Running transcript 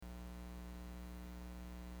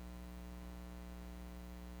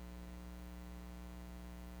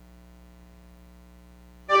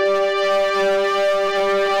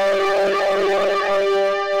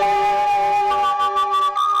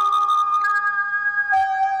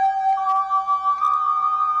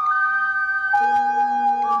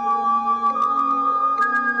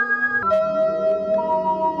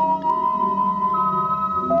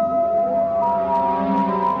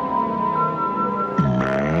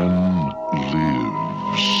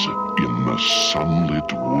lives in the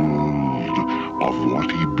sunlit world of what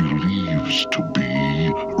he believes to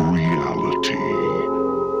be reality.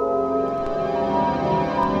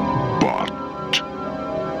 But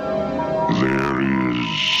there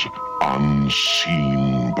is,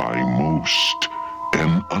 unseen by most,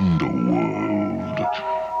 an underworld,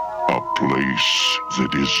 a place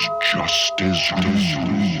that is just as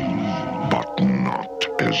real, but not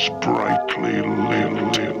as brightly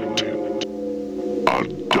lit. A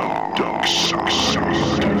dark side.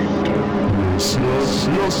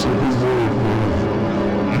 Yes, everyone.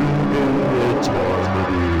 You know what time it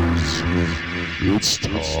is. It's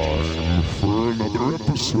time for another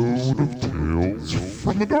episode of Tales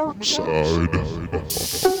from the Darkside.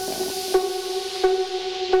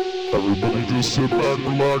 Everybody just sit back,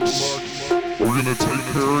 relax. We're gonna take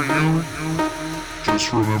care of you.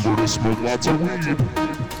 Just remember to smoke lots of weed.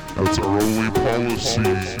 That's our only policy.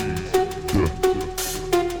 Yeah.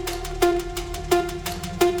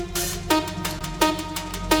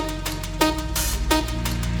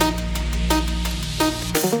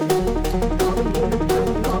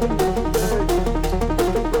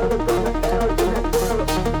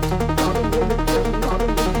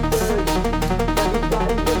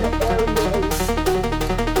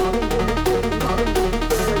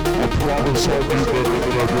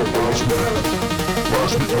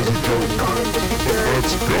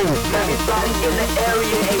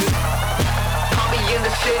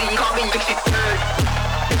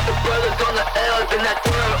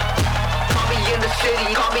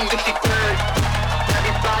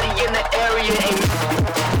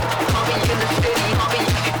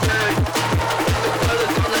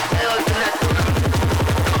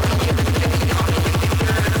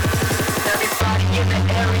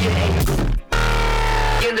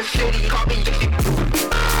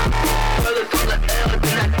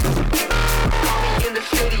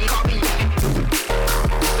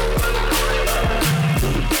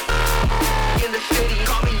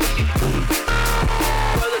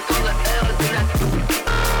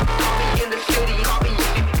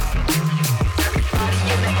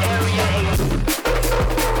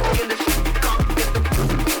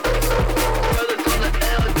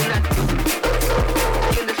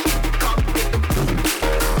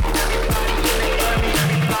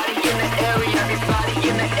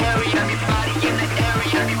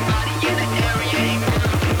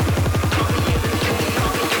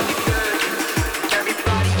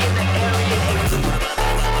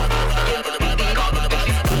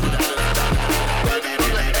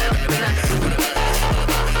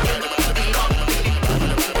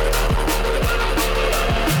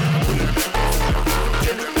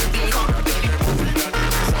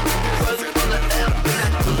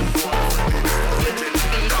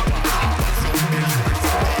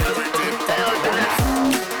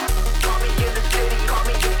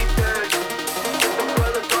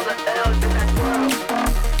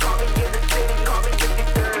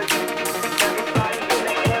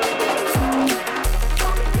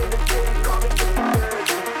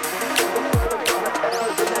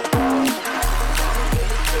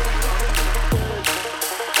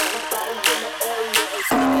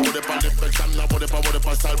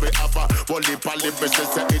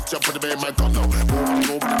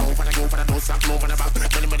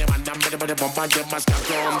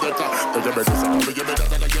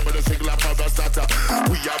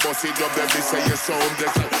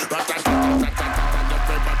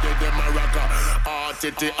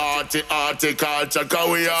 Culture,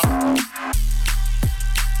 go we are.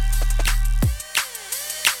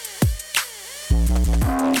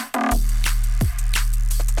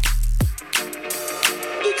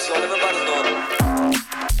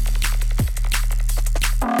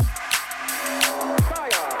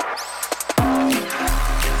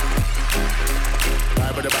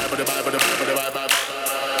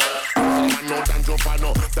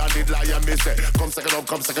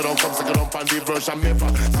 Come second up on the version never.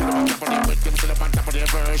 See the back on the with them, see the back on the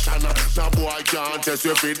version. Now boy can't test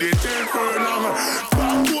you for the thing for long.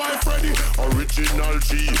 Bad boy Freddy, original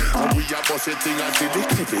G. And we are bossy thing until the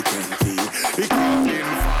clippy. The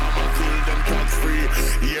killing farmer kill them tax free.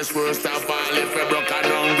 Yes, first of all, if we broke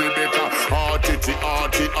and hungry because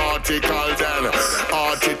article then.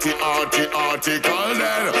 Article then.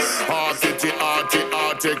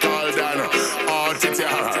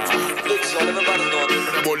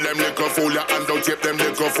 But them little fool ya and don't tape them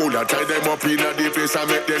little fool ya. Tie them up in a deep place and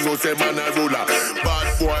make them know say man a ruler.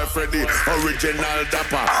 Bad boy Freddy, original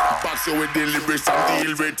dapper. Box you with the lyrics and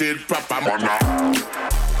deal with it proper.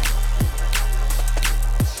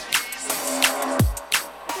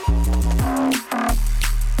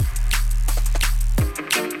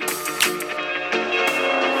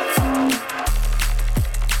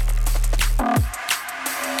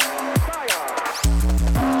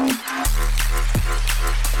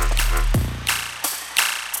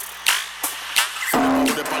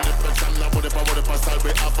 it for the person, now put it for style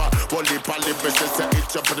we have. One lip on lip, it's just a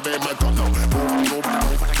itch up for the man. Come now, move,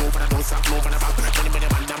 don't stop, move on the back. Many man,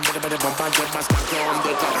 many bump and get my stack on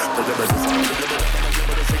the top. Put the best,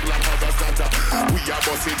 we are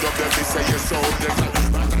bossing up, let me say you're so different.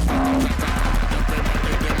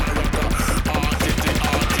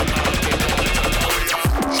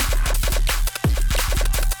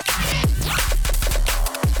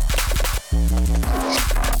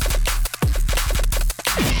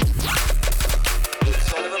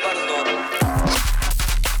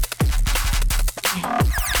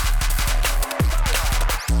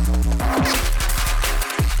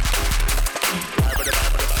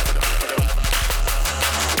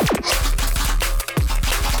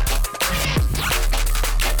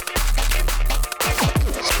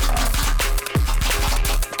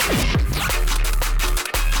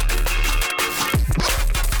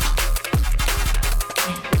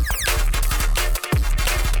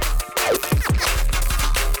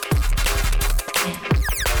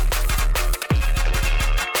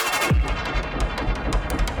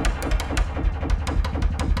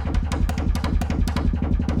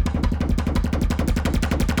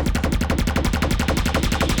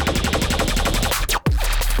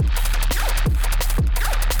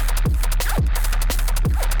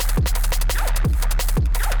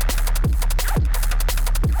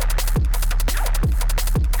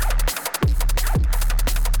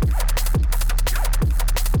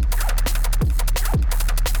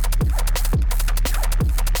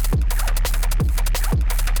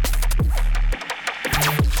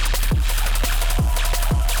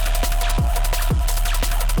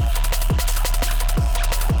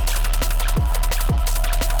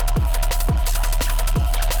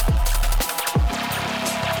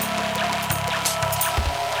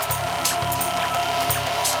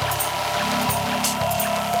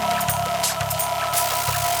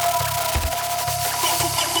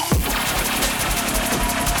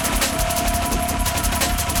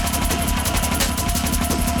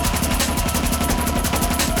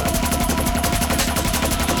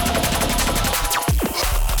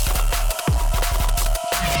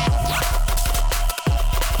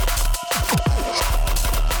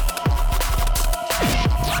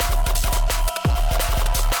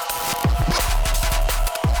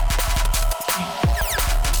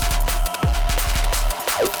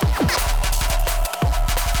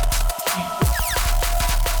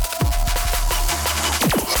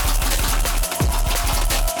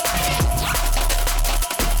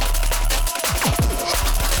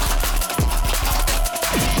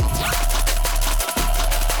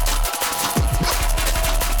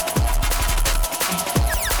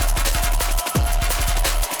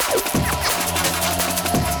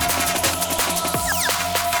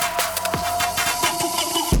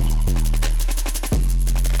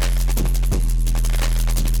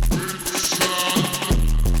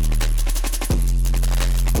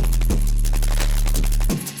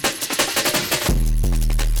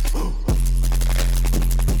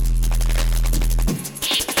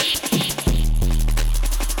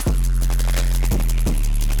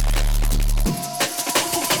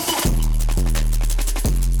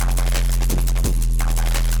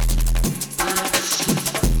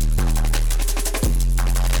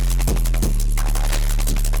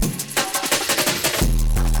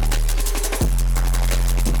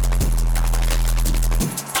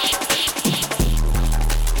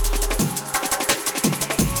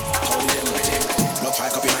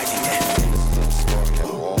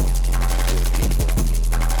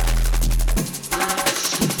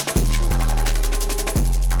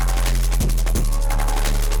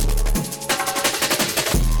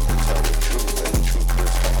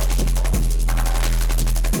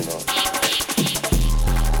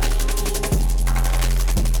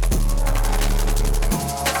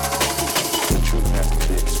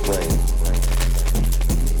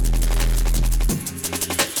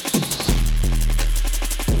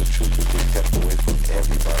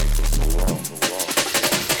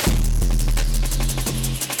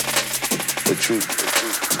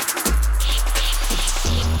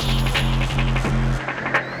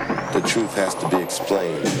 The truth has to be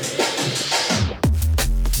explained.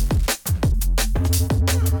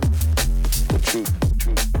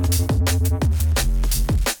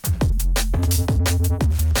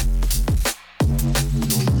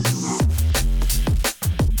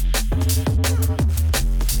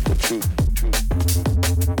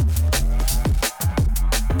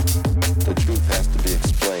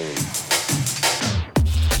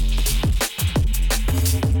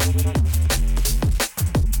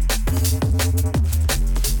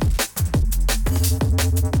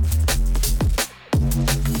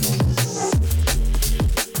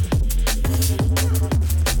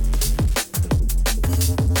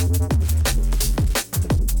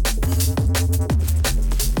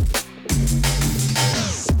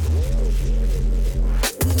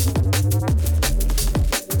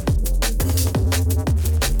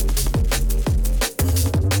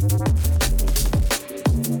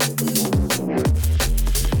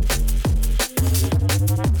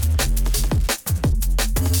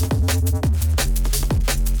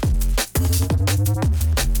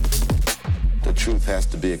 has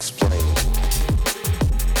to be explained.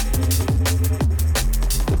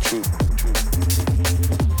 The truth.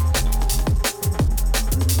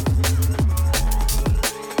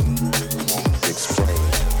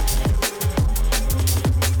 Explained.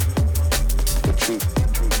 The truth.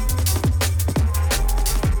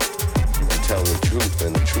 You tell the truth,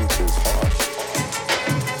 and the truth is harsh.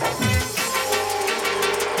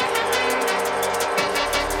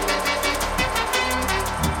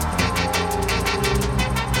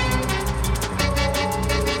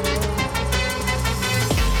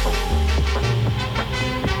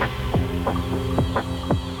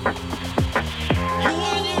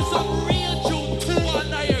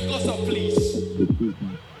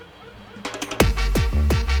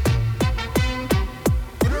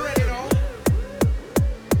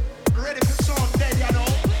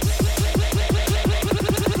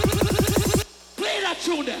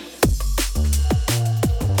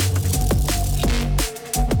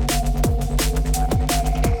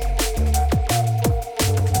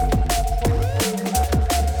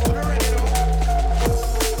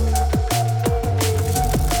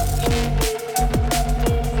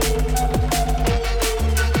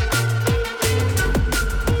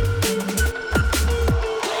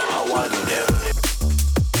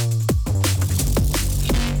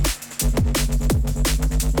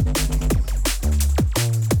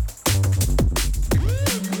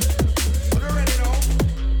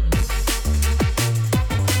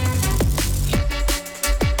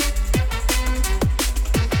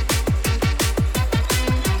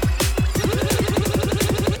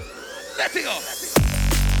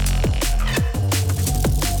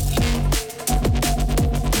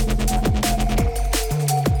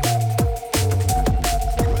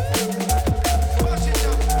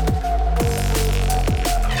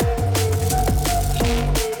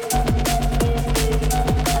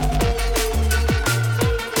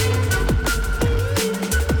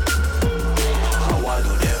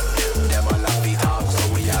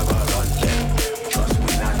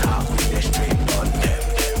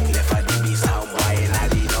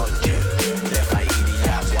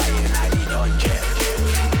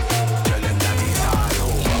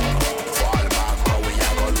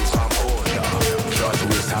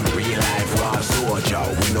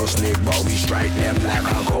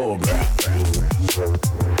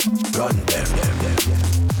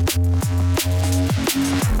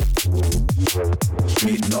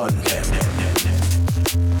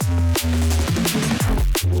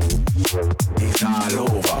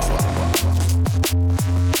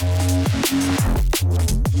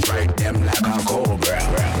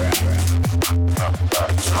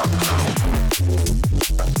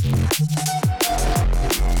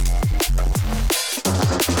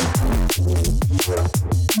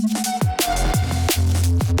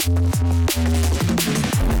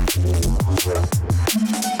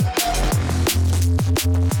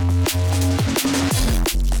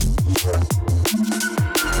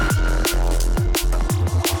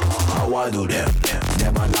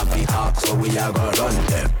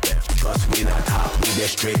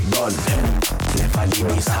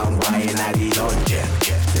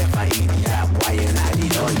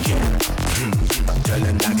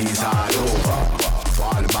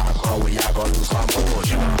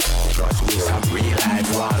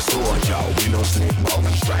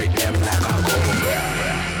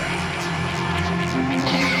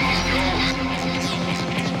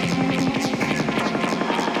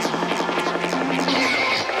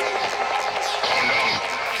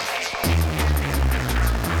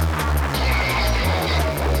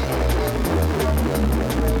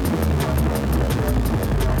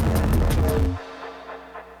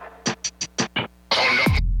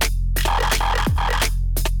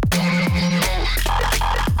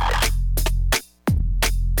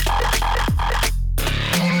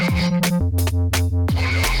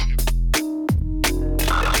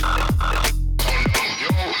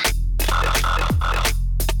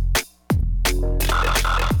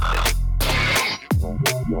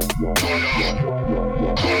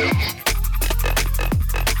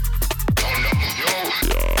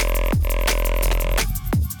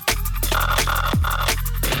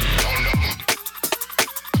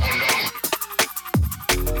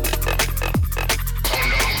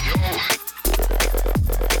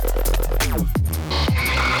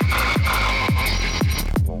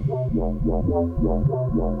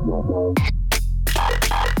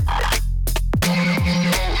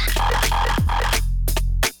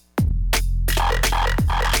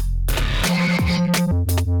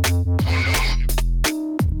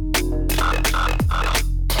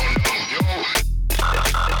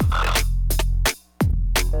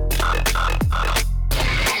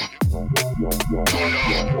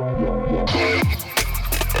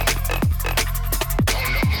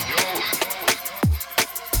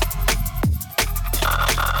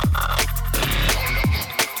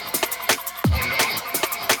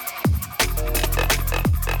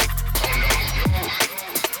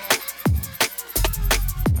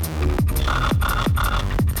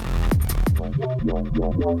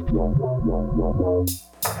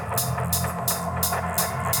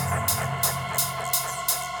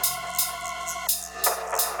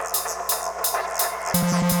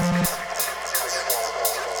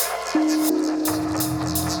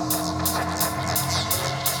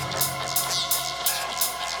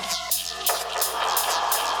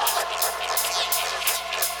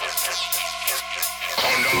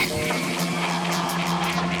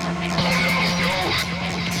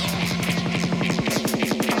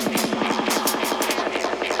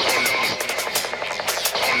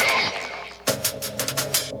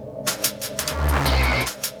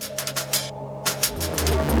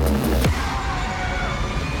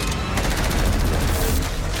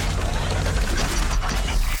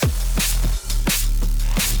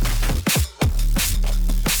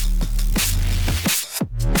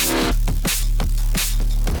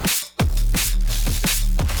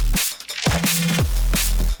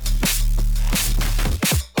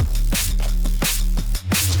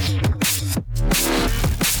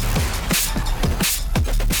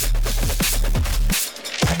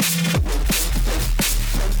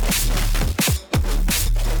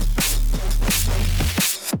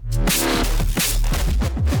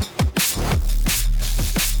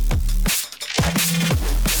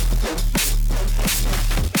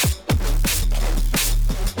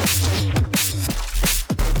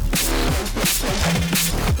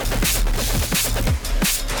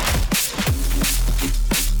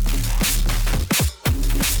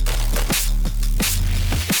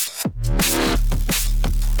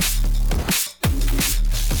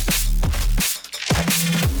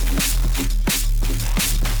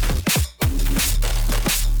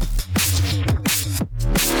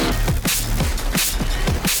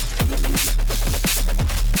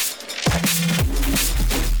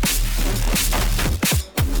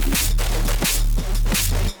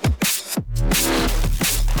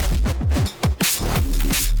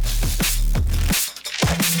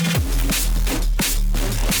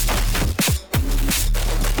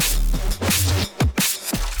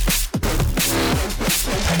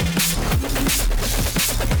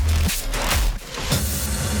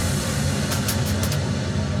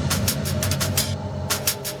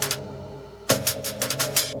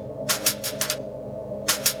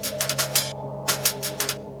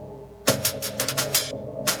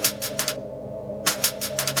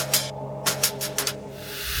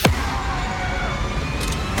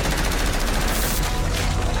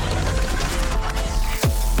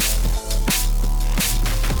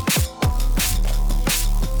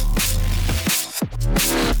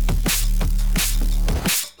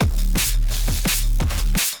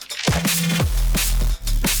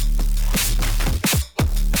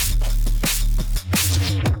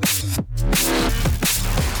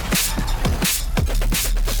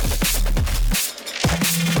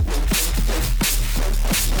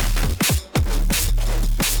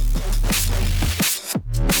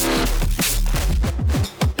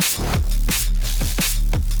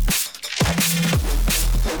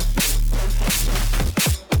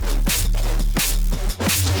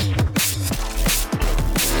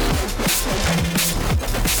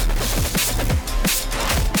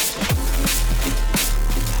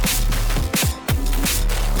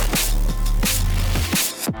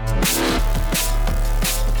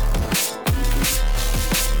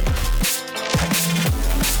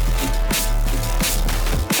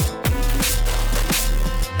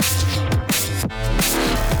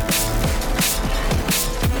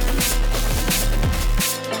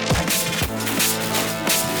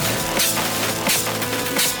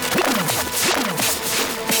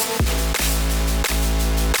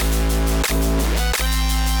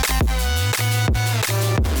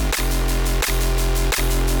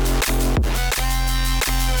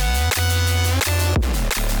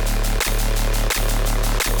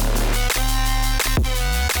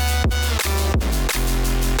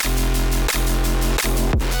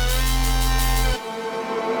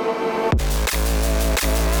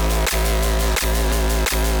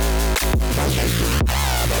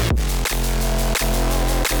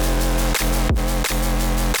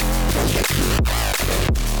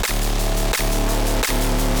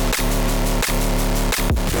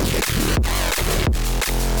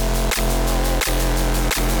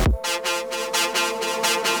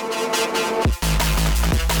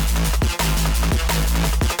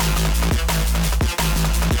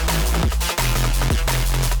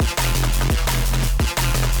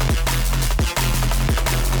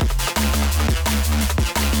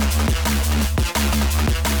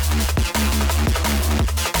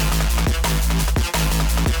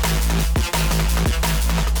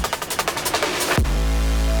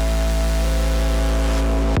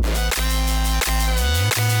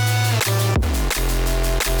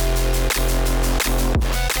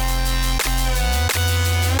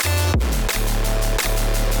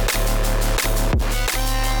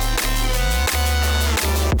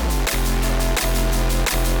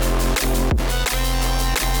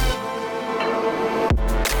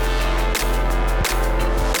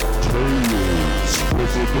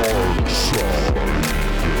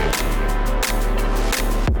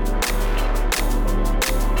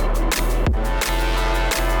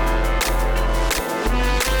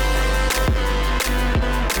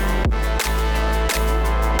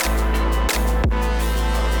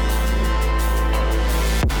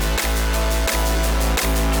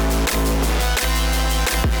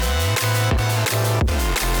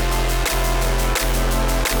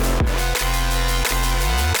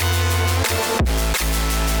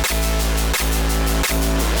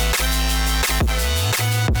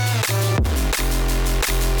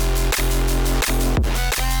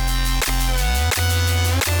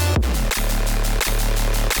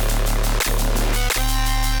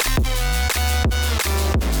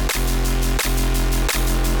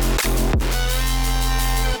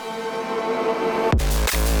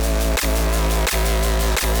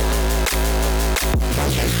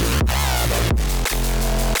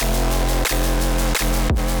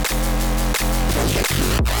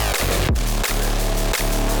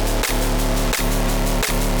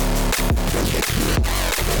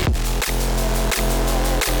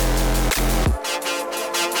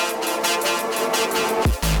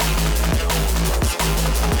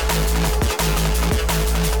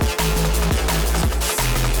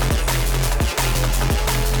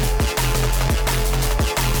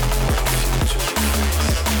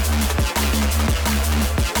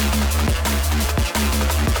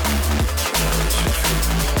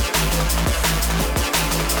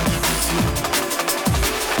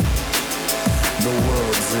 The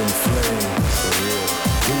world's in flames.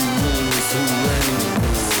 Who rules, who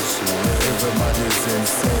reigns? Everybody's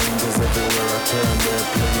insane, cause everywhere I turn they're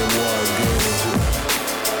playing war games.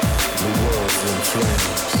 The world's in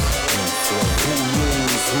flames. Who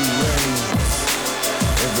rules, who reigns?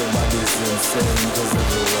 Everybody's insane, cause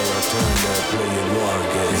everywhere I turn they're playing war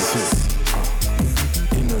games.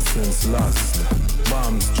 Innocence lost,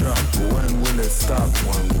 bombs drop. When will it stop?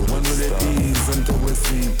 When will it ease until we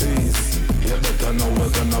see peace? You better know we're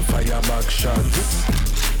gonna fire back shots.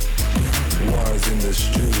 Wars in the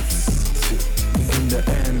streets, in the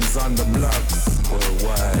ends, on the blocks.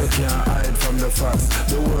 Worldwide, you can't hide from the facts.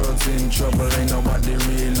 The world's in trouble, ain't nobody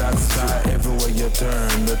relax. Cause everywhere you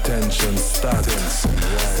turn, the tension starts.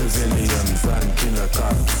 Civilians and killer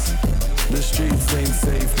cops. The streets ain't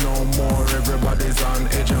safe no more. Everybody's on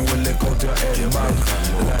edge and will lick out your head back.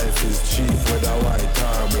 Life is cheap with a white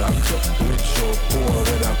or black. Rich or poor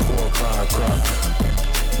with a coke or crack.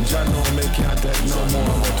 Jah know me can't take no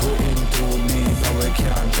more, but we in too deep and we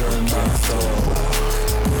can't turn back. So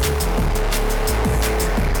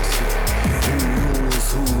who rules,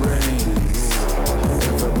 who reigns?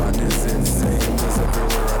 Everybody's insane, cause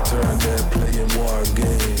everywhere I turn they're playing war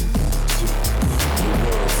games. The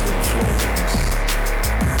world's in flames.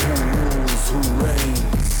 Who rules, who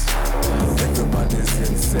reigns? Everybody's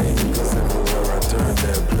insane, cause everywhere I turn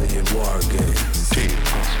they're playing war games.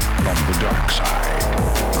 Tales from the dark side.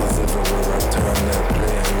 Cause everywhere I turn they're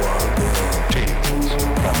playing war games. Tales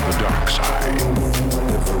from the dark side.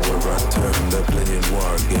 Everywhere I turn they're playing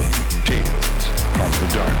war games. Tales from the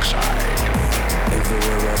dark side.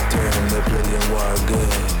 Everywhere I turn they're playing war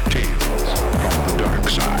games. Tales from the dark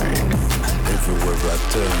side. Everywhere I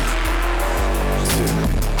turn.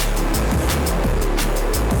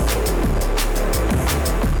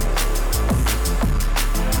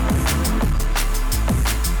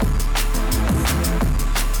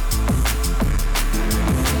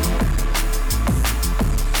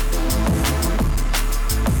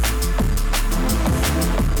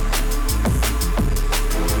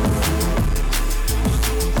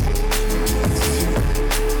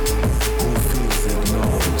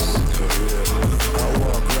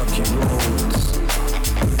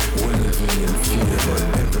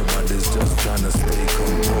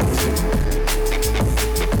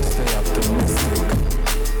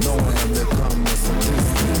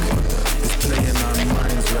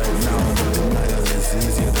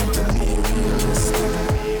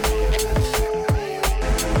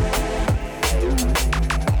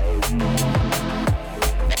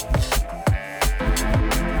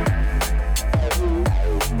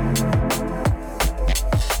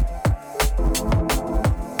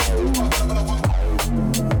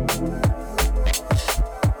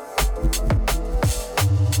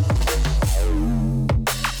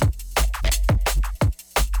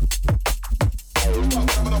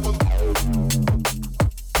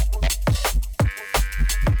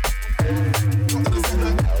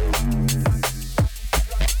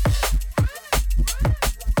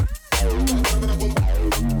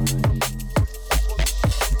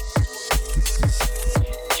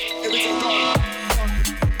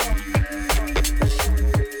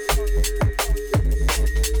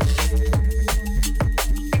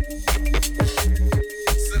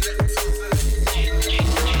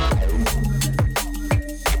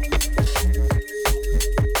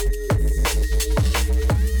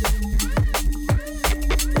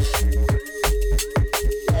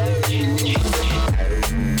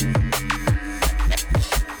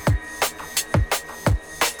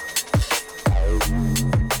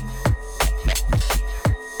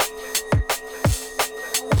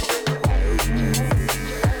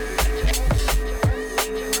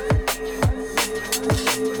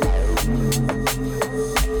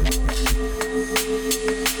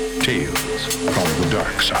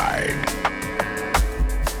 Darkside.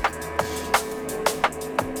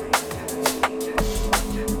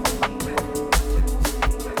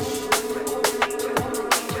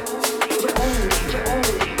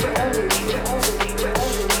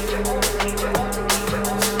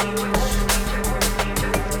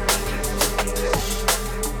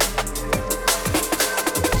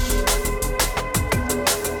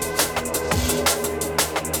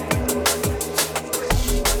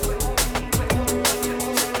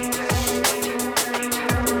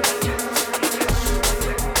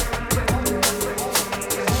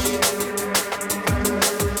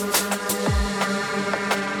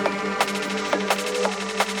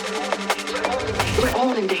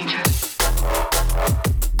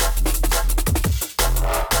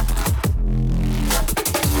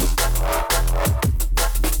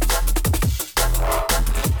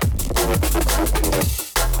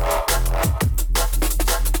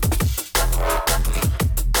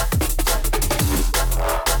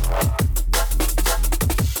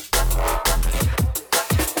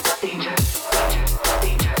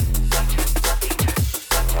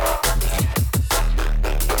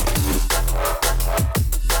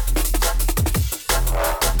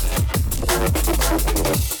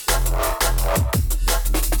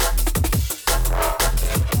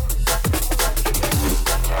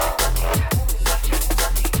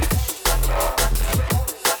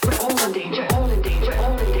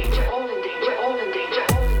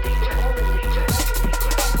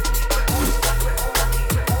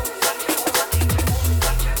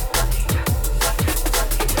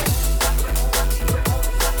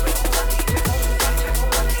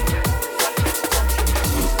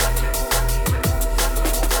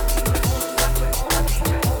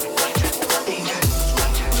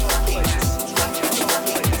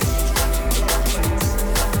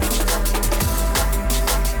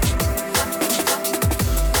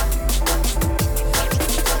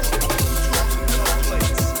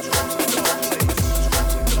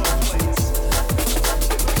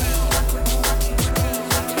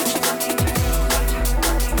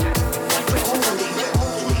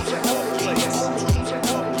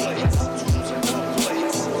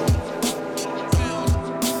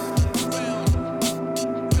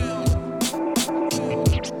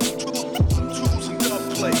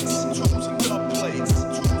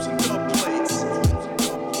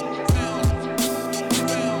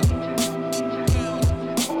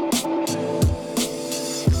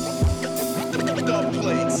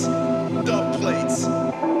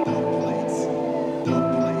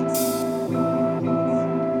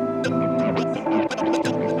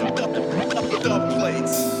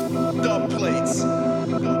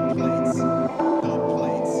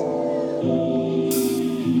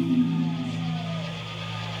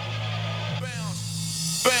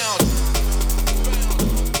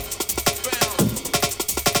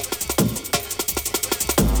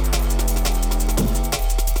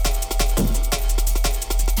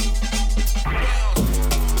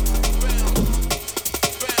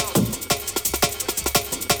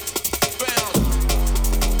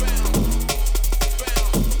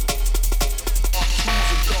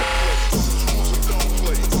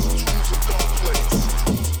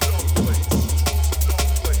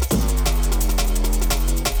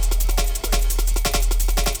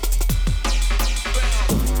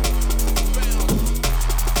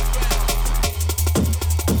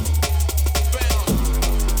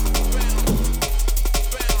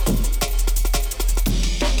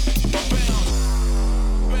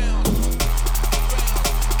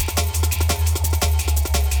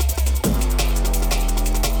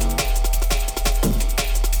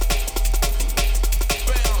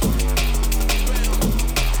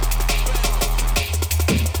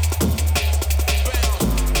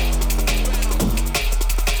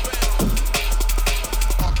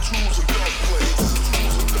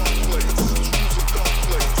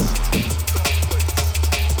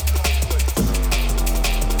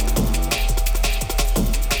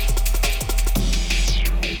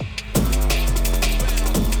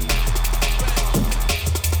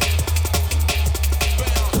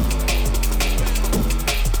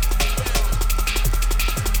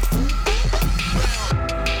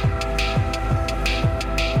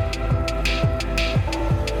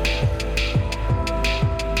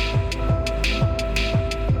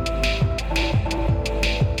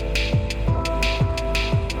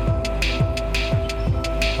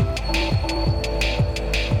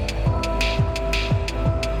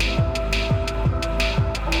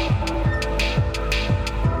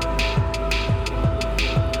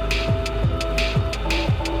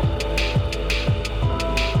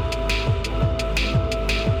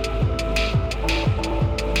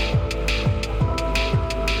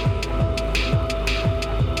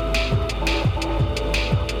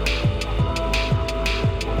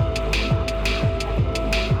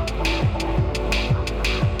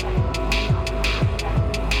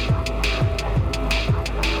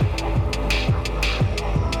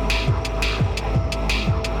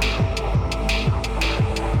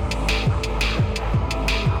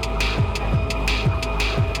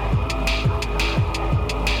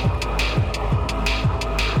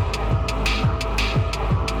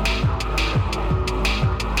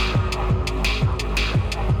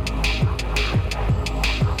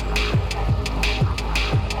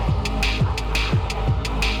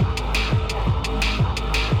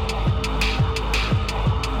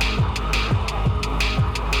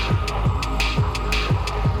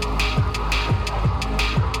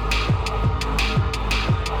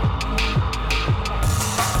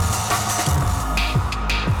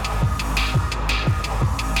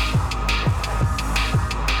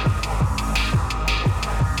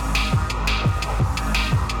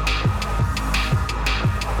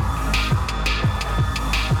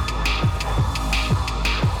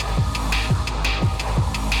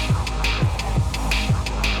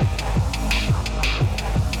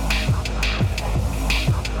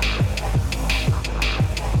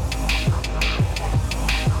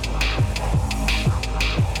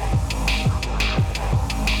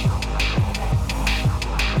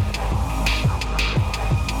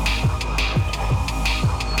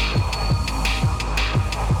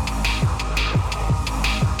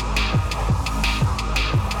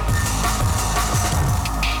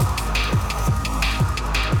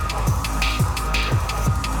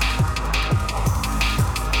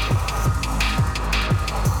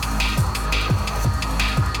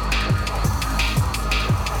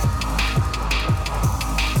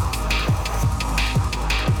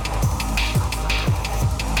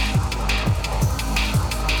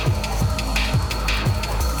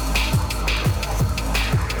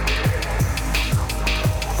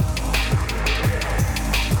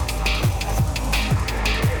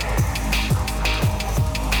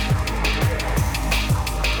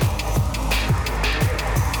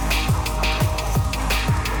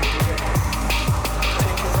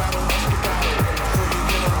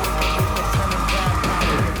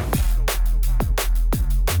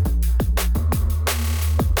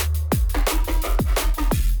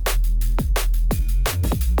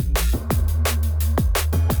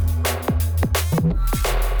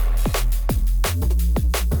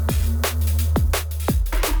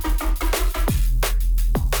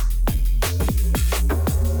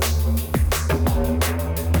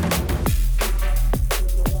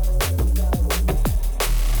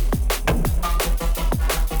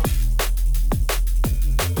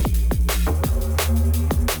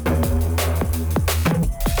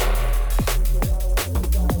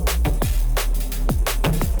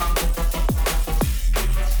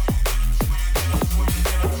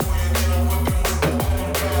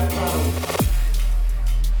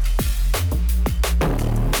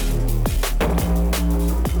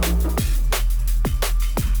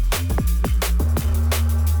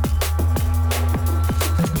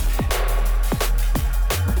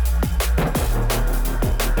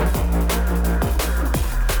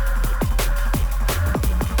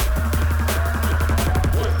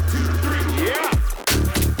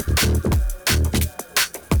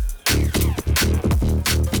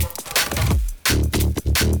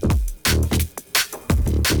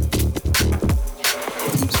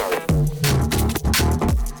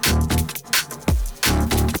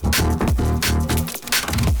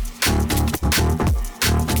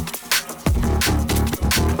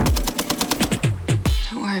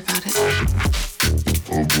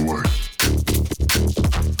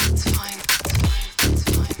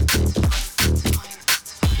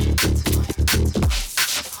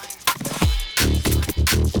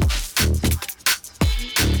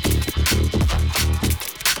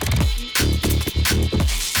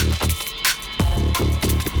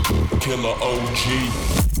 killer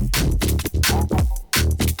OG.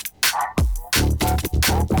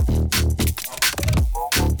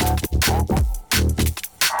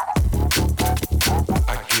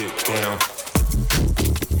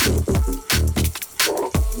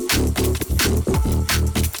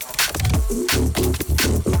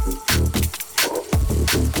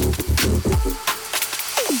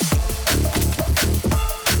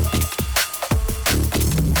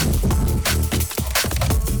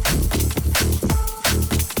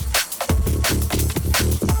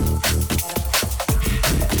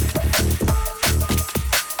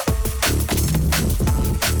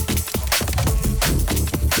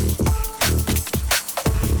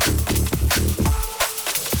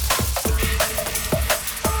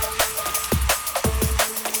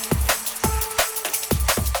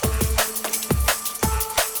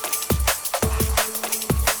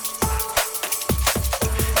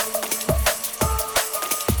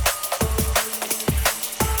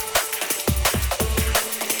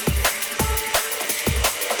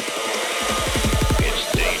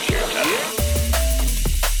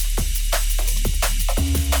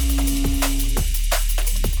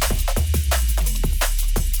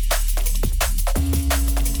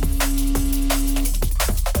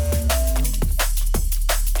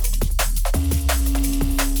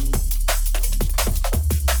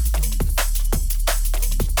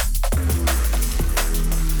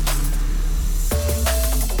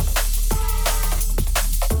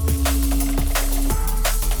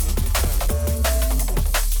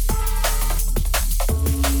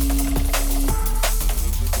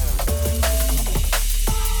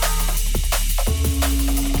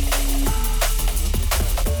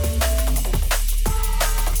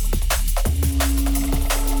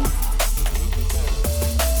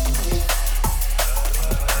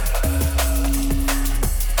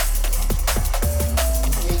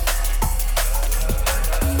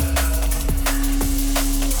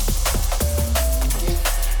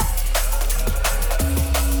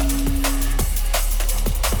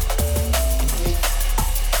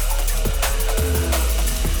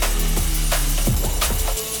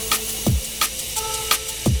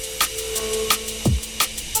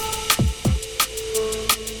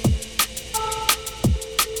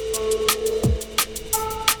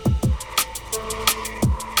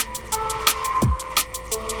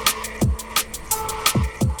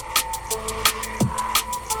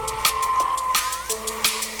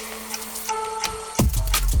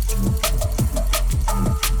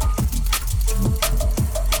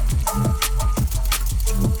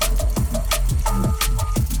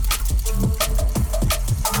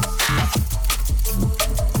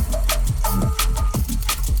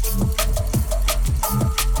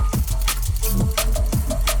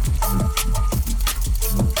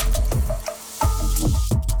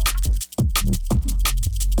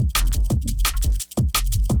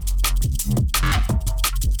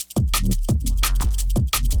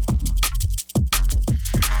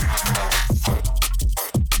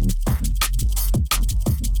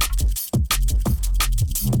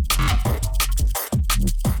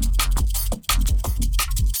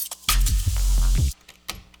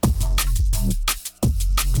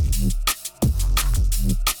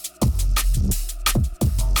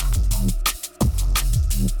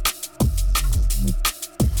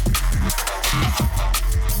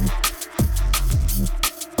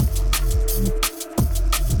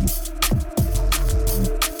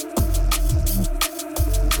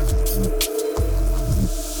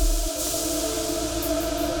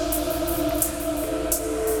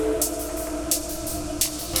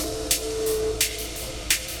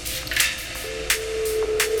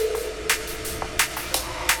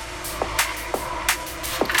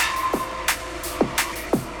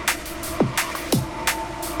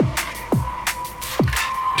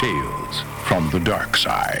 Tales from the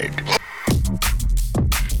Darkside.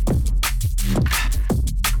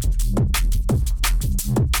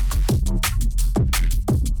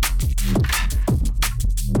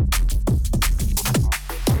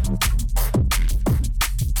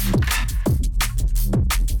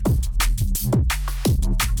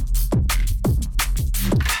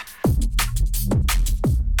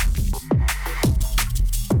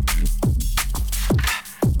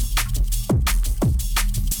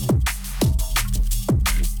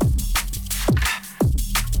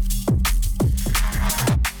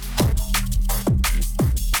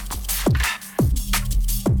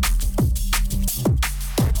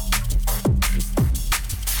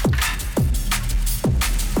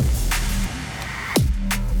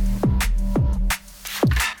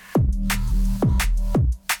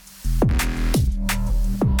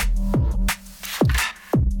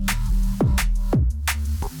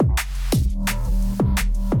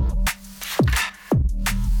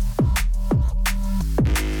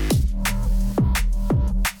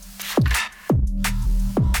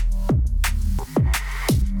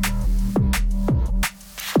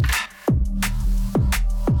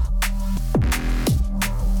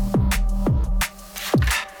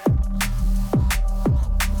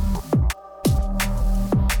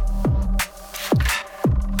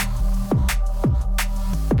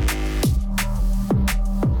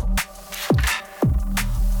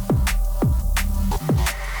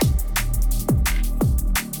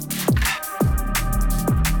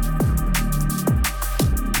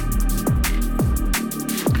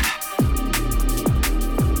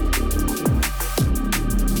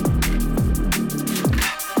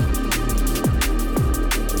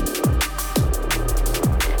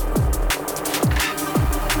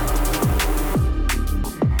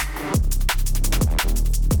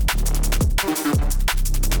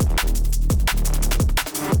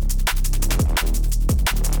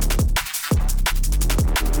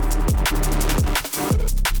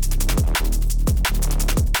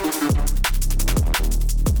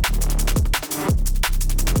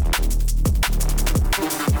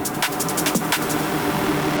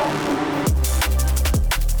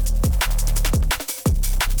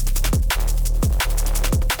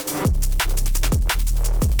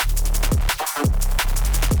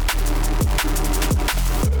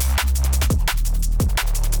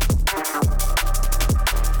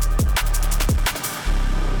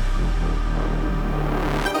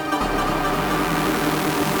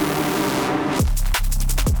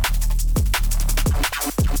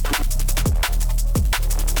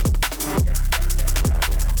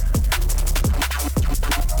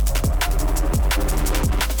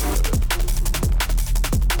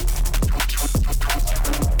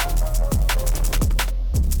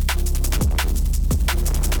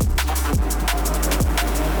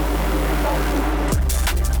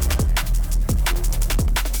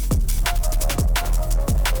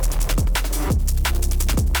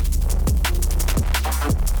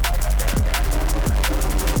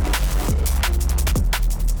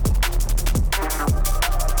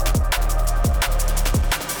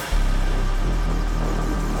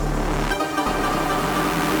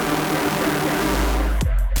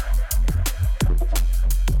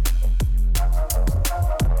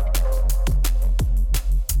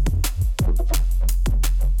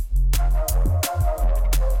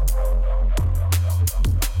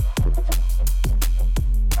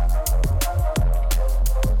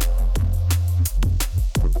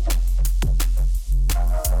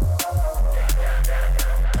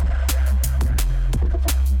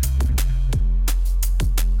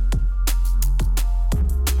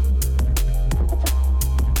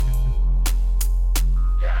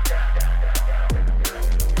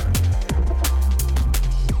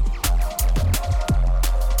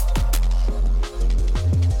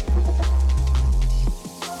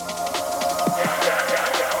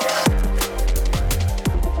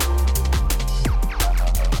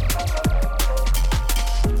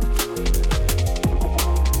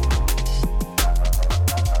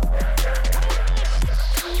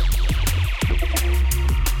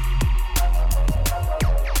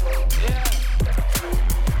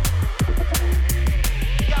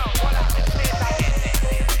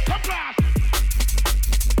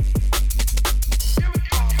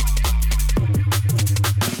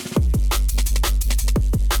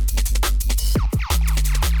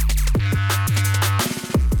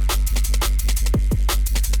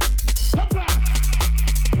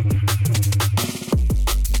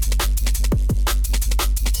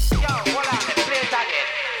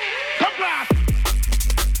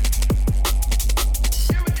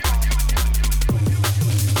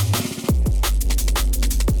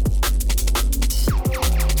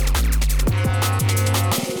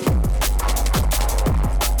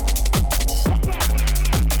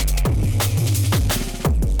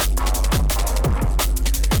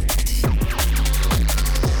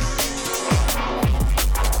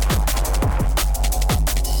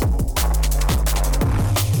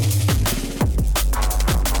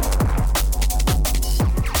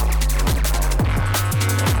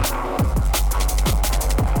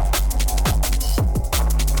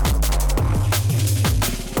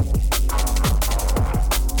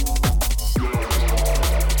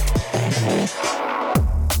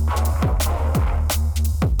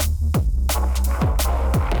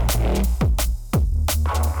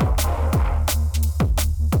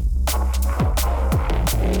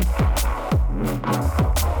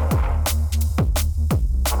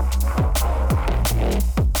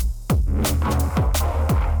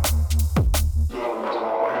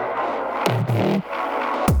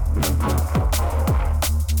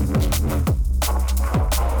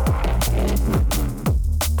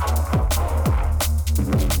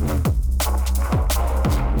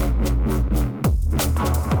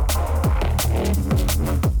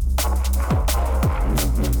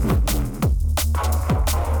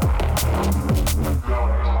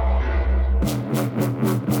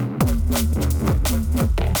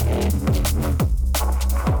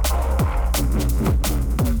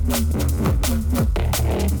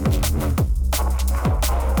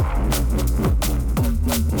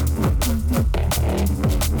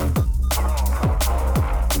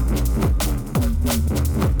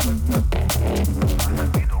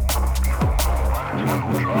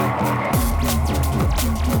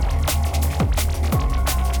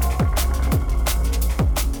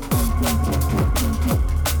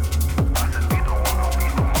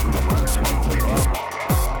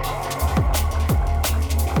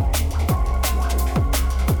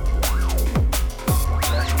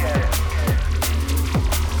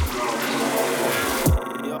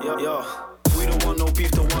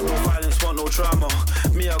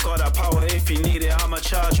 me, I got that power. If you need it, I'm a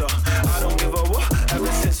charger. I don't give a what,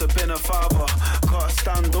 ever since I've been a father. Gotta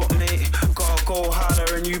stand up, mate, gotta go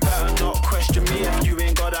harder. And you better not question me if you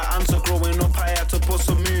ain't got that answer. Growing up, I had to bust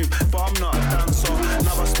a move, but I'm not a dancer.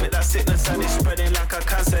 Now I spit that sickness and it's spreading like a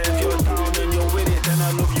cancer. If you're down and you're with it, then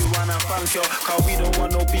I love you and I thank you. Cause we don't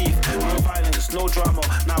want no beef, no violence, no drama.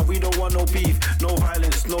 Now we don't want no beef, no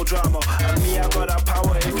violence, no drama. And me, I got that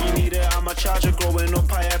power. If you need it, I'm a charger. Growing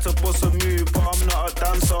up, I had to bust a move, but I'm not a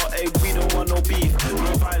dancer. Hey, we don't want no beef,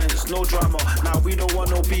 no violence, no drama. Now we don't want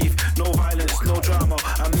no beef, no violence, no drama.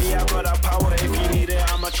 And me, I got that power. If you need it,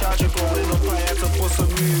 I'm a charger. Growing up, I had to bust a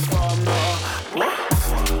move, but I'm not a what?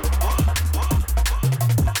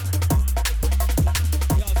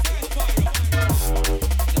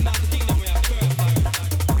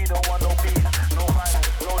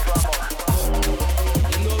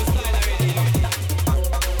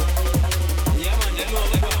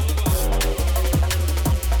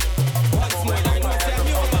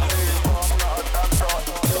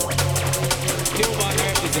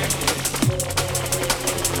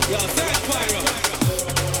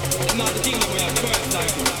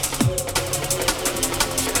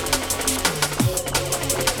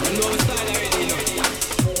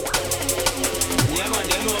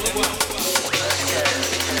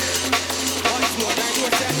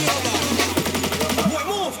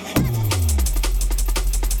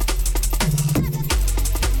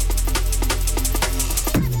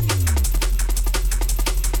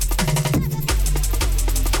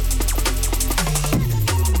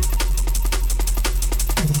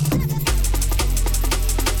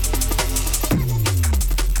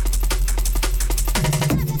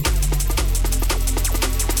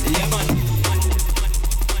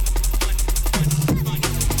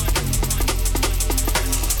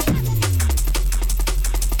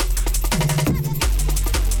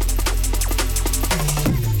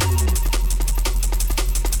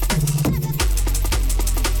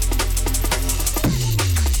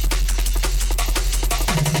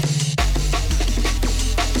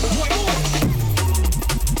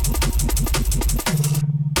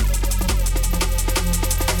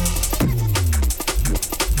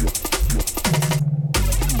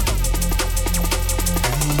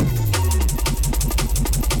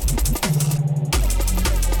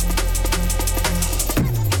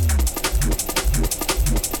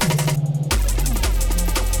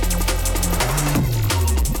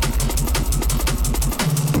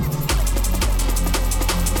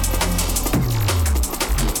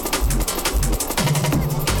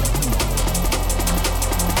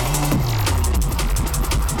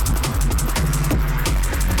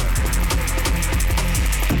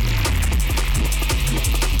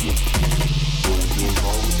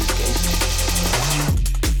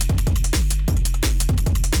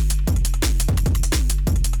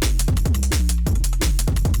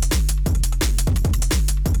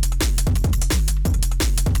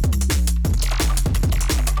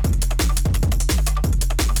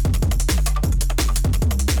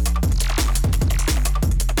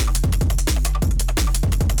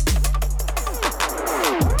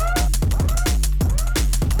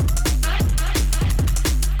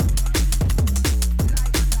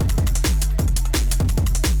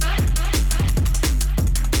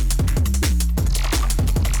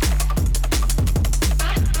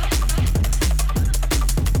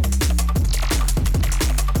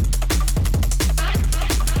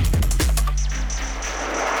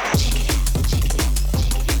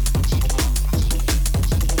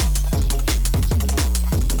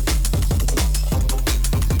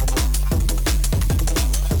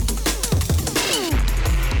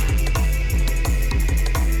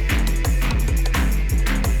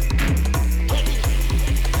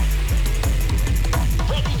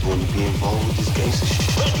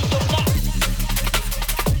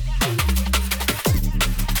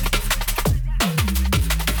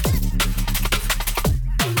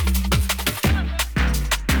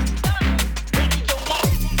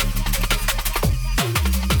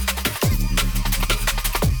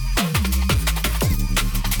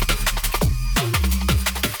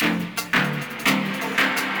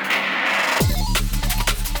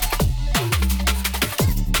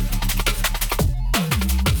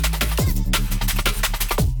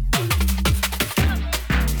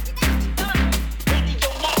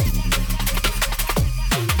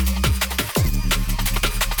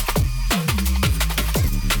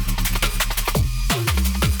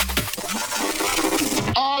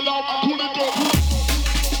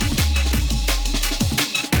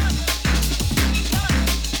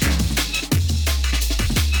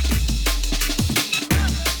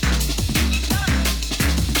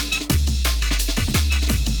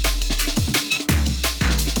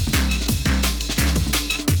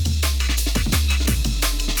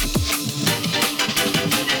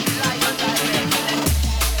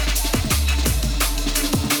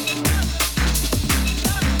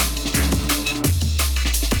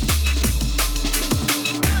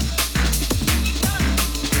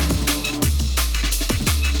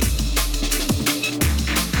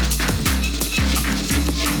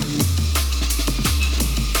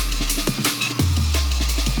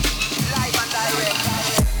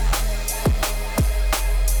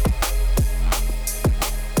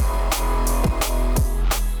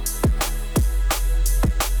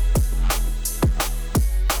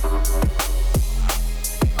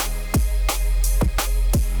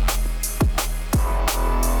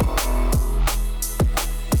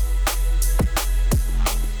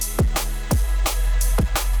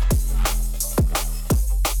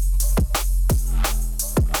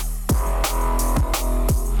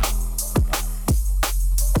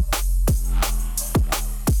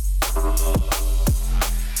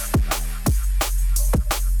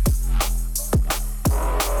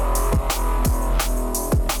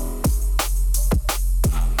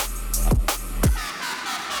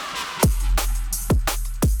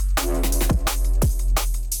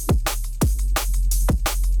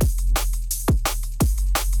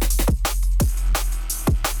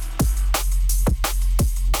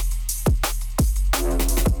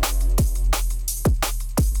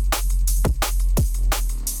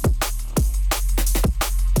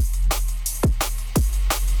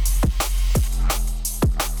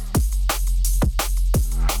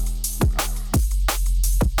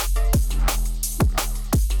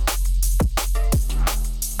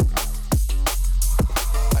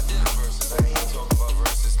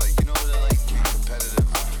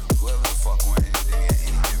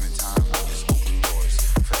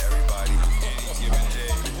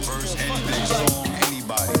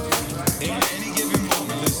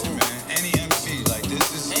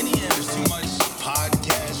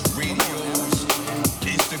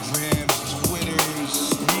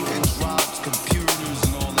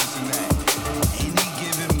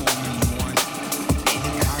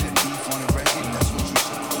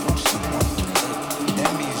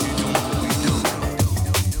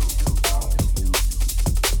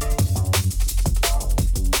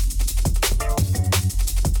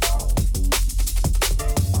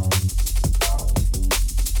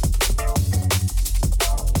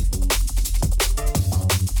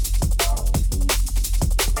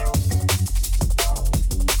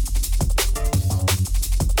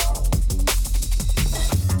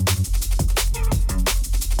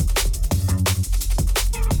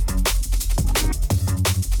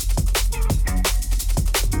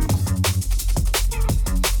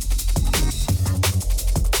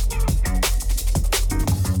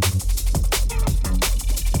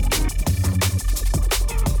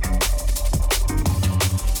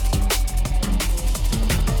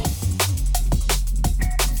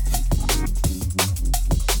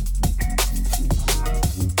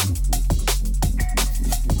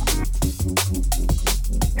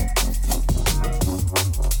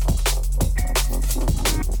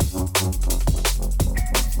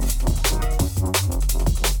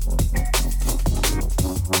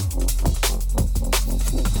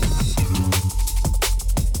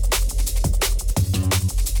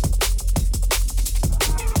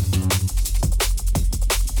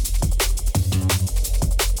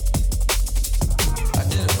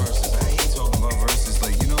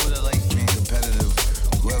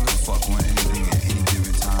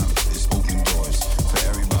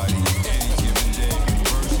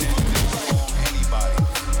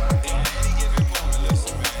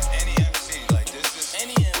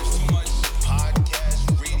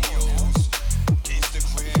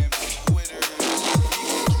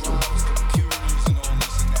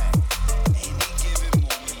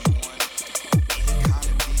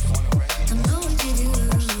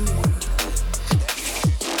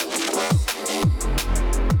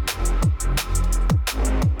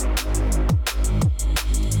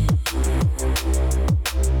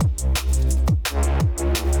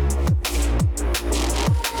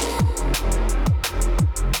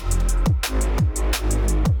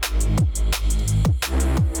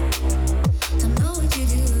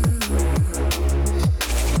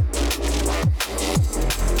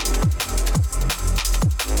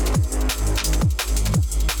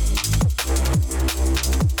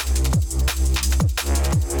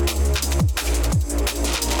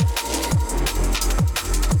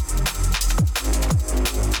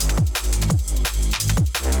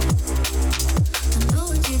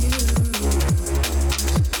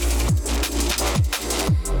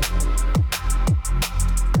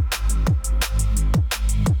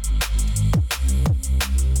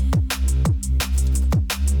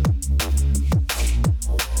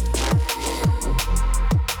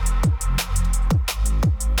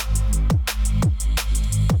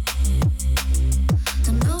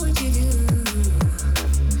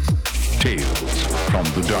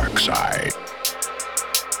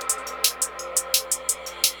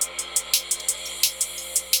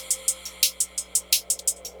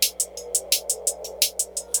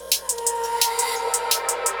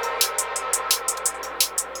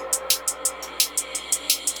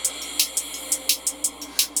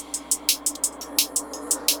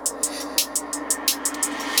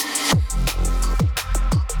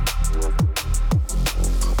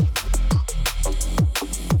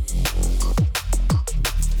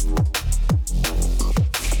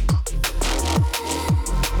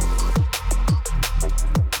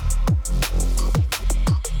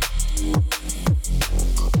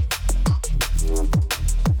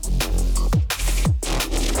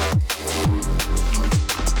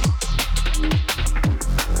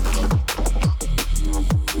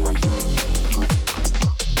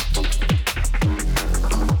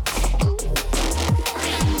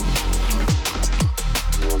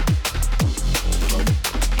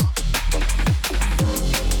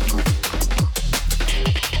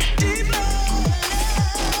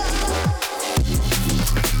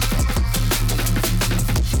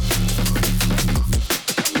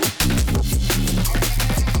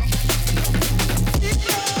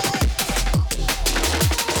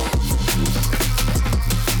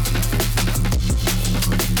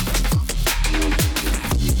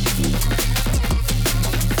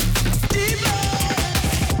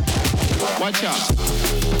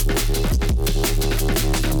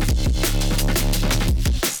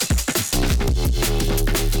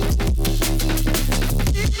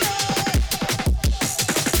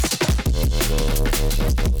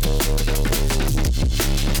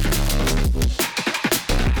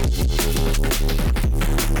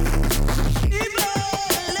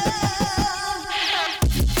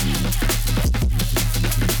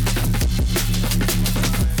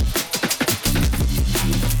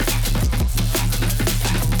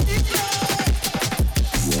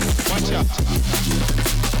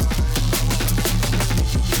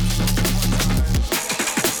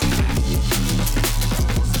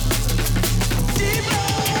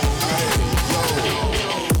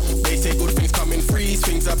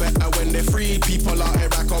 Things are better when they're free. People out here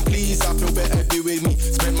I can't please. I feel better doing me.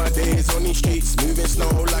 Spend my days on these streets, moving slow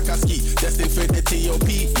like I ski. Destined for the TOP,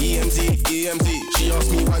 EMZ. She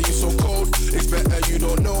asked me why you so cold. It's better you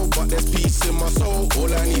don't know, but there's peace in my soul.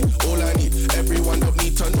 All I need. Everyone don't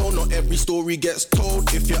need to know. Not every story gets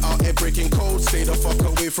told. If you're out here breaking codes, stay the fuck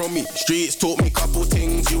away from me. Streets taught me couple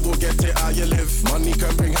things. You will get it how you live. Money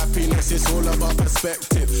can bring happiness. It's all about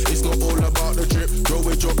perspective. It's not all about the drip. Grow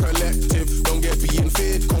with your collective. Don't get being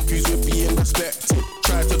feared, confused with being respected.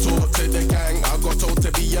 Try to talk to the gang, I got told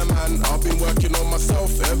to be a man. I've been working on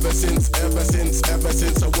myself ever since I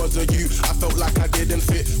was a youth. I felt like I didn't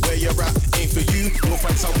fit where you're at, ain't for you. You'll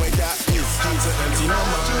find somewhere that is. Time to empty my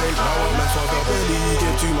mind. Now I'm meant for the belly,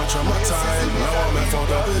 give too much of my time. Now I'm meant for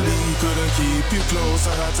the belly, couldn't keep you close,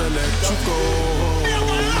 I had to let you go.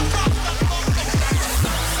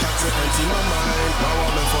 To empty my mind. Now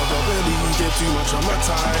I'm in for the belly, get too much of my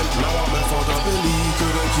time. Now I'm in for the belly,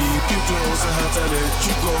 couldn't keep you close, I had to let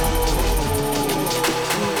you go.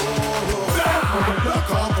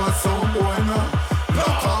 Lock up a song boy now.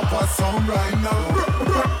 Lock up a song right now.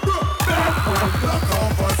 Lock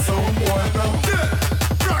up a song boy now.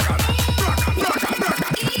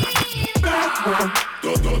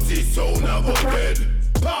 Don't see sound of a dead.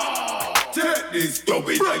 Take this dub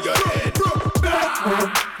in your head.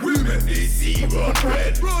 We make this sea run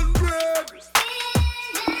red.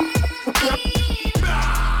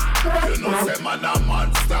 You know say man a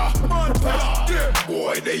monster.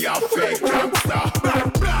 Boy they are fake gangster.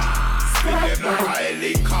 Spin them like a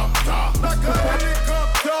helicopter.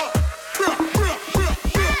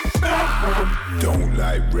 Don't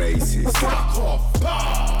like racists. Fuck off.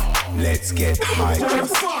 Let's get high.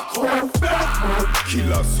 Just fuck off.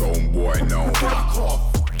 Kill a song boy now. Fuck off.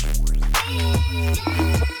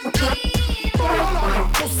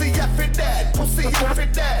 Pussy if it dead, pussy if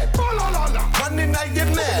it dead. One in your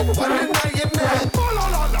man, one in your man.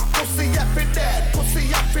 Pussy if it dead, pussy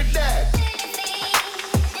if it dead.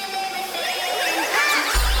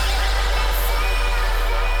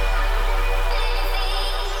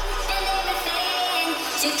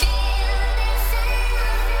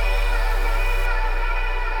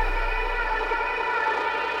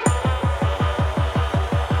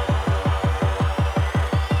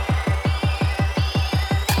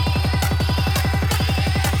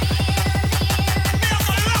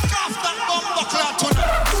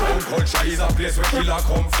 Culture is a place where killer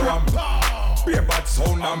come from. Be a bad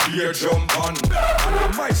sound and be a jump on.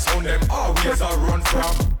 And my sound them always a run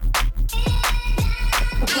from.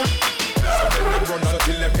 So them run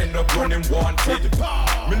until them end up running wanted.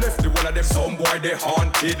 Me left the one of them some boy they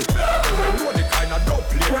haunted. Them know the kind of dope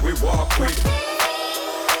play we walk with.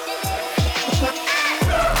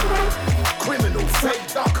 Criminal fake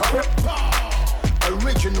ducker.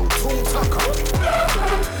 Original tool tucker.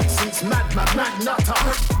 Since mad nutter.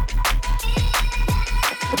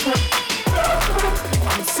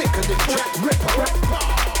 I'm sick of the Jack Ripper.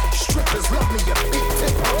 Strippers love me, a big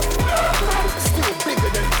tipper. Still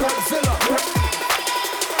bigger than Godzilla.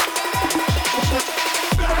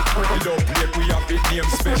 We don't play, we have the name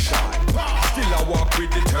special. Still I walk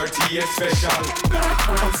with the 38 special.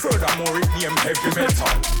 And furthermore it name heavy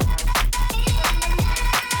metal.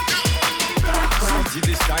 See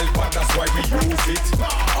the style, but that's why we use it.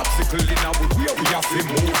 Obstacle in our way, we have to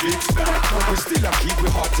move it. We still a keep we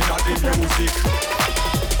hot in the music.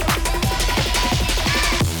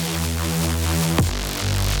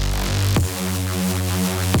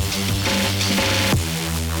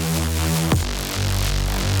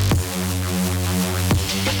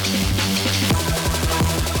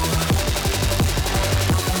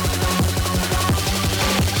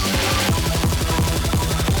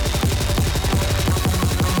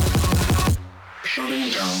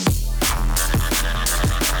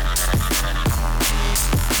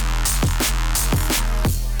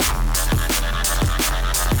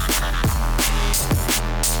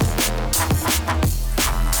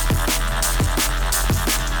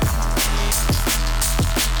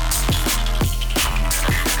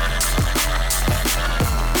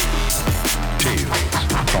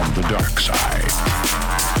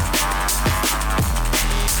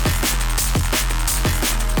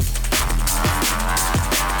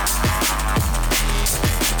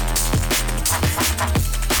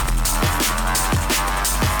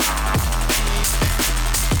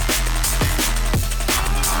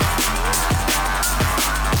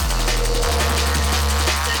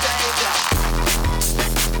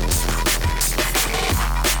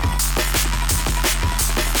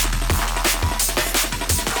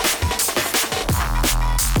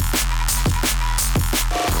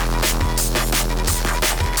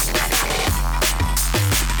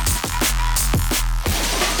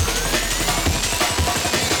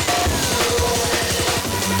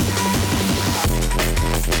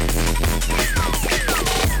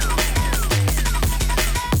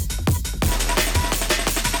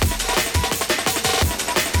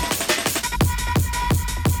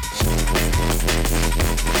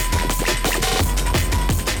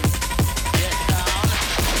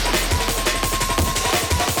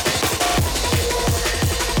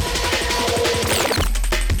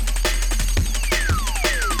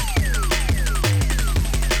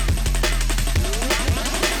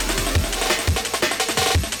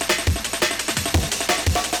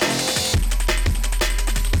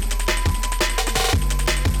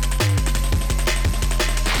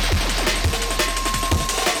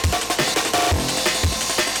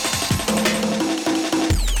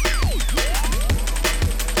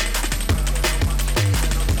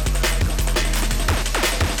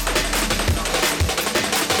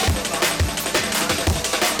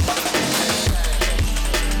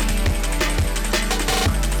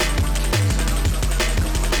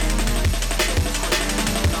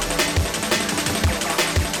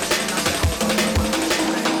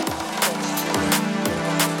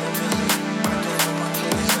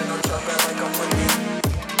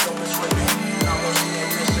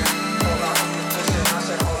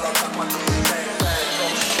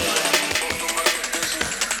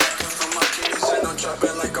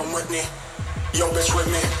 was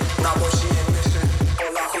with me. Now boy, she ain't missing.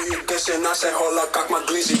 Hola, who you dissing? I said, hola, cock my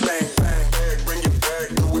glizzy. Bang, bang, bang, bring it back,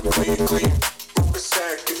 do it clean, clean. Move the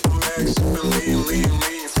sack, get the max, and lean, lean,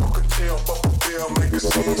 lean. Fuck a tail, fuck a bill, make a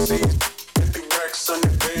scene, scene. 50 racks,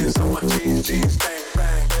 100 bands on my jeans, jeans. Bang,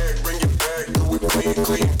 bang, bang, bring it back, do it clean,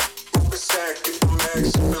 clean. Move the sack, get the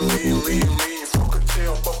max, and lean, lean, lean. Fuck a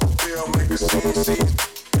tail, fuck a bill, make a scene, scene.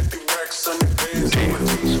 50 racks, 100 bands on my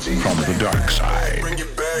jeans, jeans. From the dark side. Bring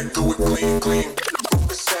it back, do it clean, clean. Move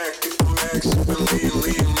the sack, get the max, and lean,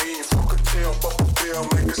 lean, lean. Fuck a tail, fuck a bill,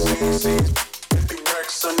 make a scene, scene. 50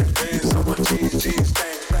 racks, 100 bands on my jeans, jeans.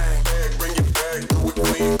 Bang, bang, bang, bring it back, do it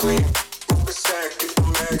clean, clean. Move the sack, get the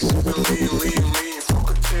max, and lean, lean, lean. Fuck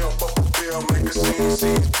a tail, fuck a bill, make a scene,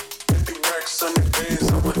 scene. 50 racks, 100 bands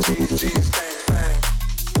on my jeans, jeans. Bang, bang.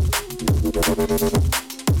 Bang, bang.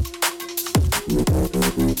 Bang,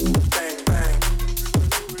 bang. Bang, bang. Bang, bang.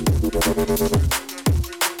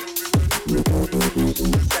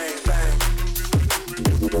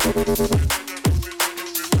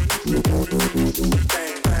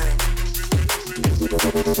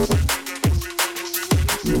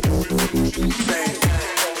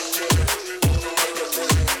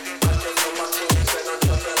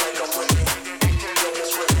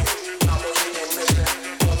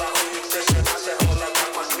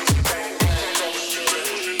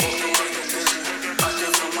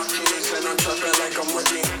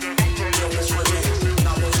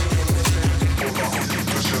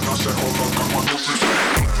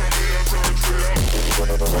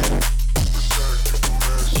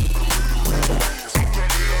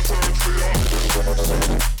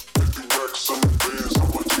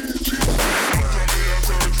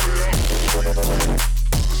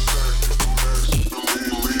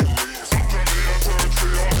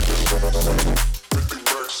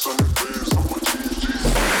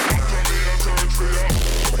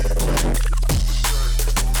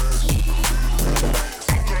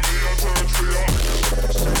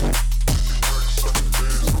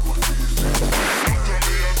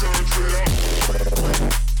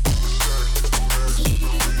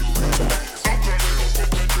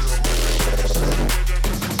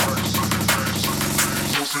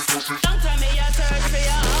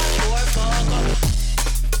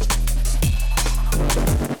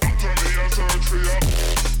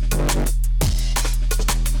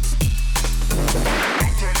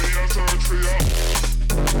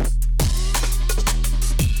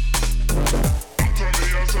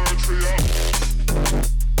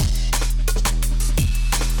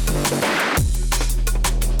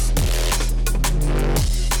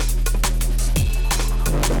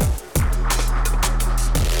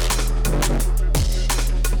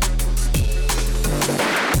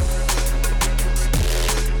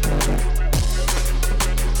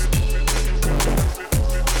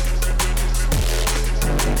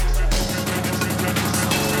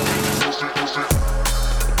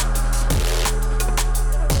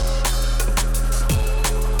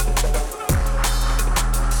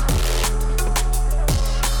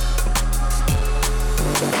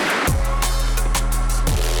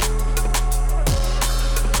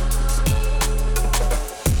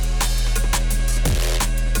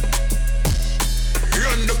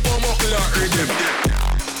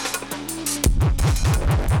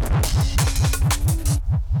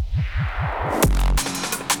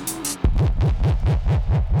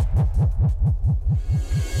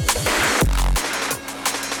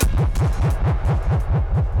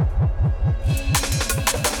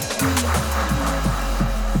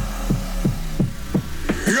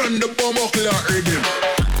 Run the bomb up like rhythm.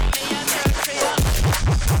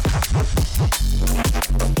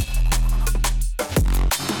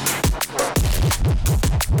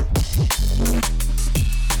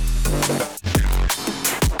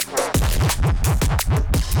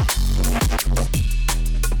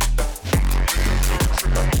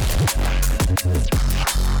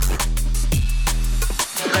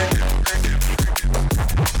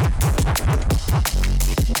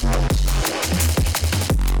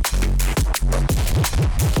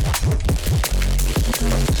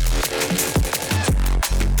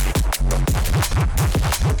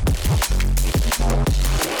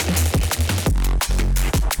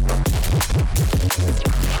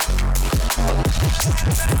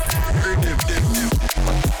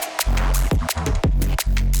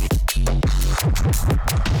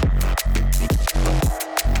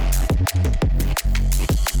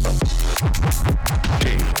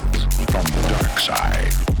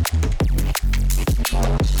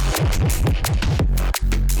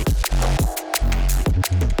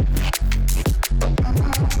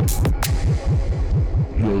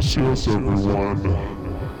 Yes, everyone.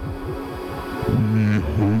 We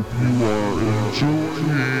hope you are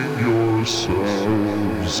enjoying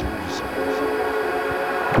yourselves.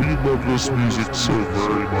 We love this music so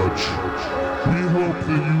very much. We hope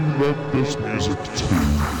that you love this music too.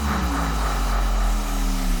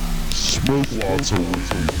 Smoke lots of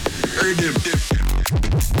weed.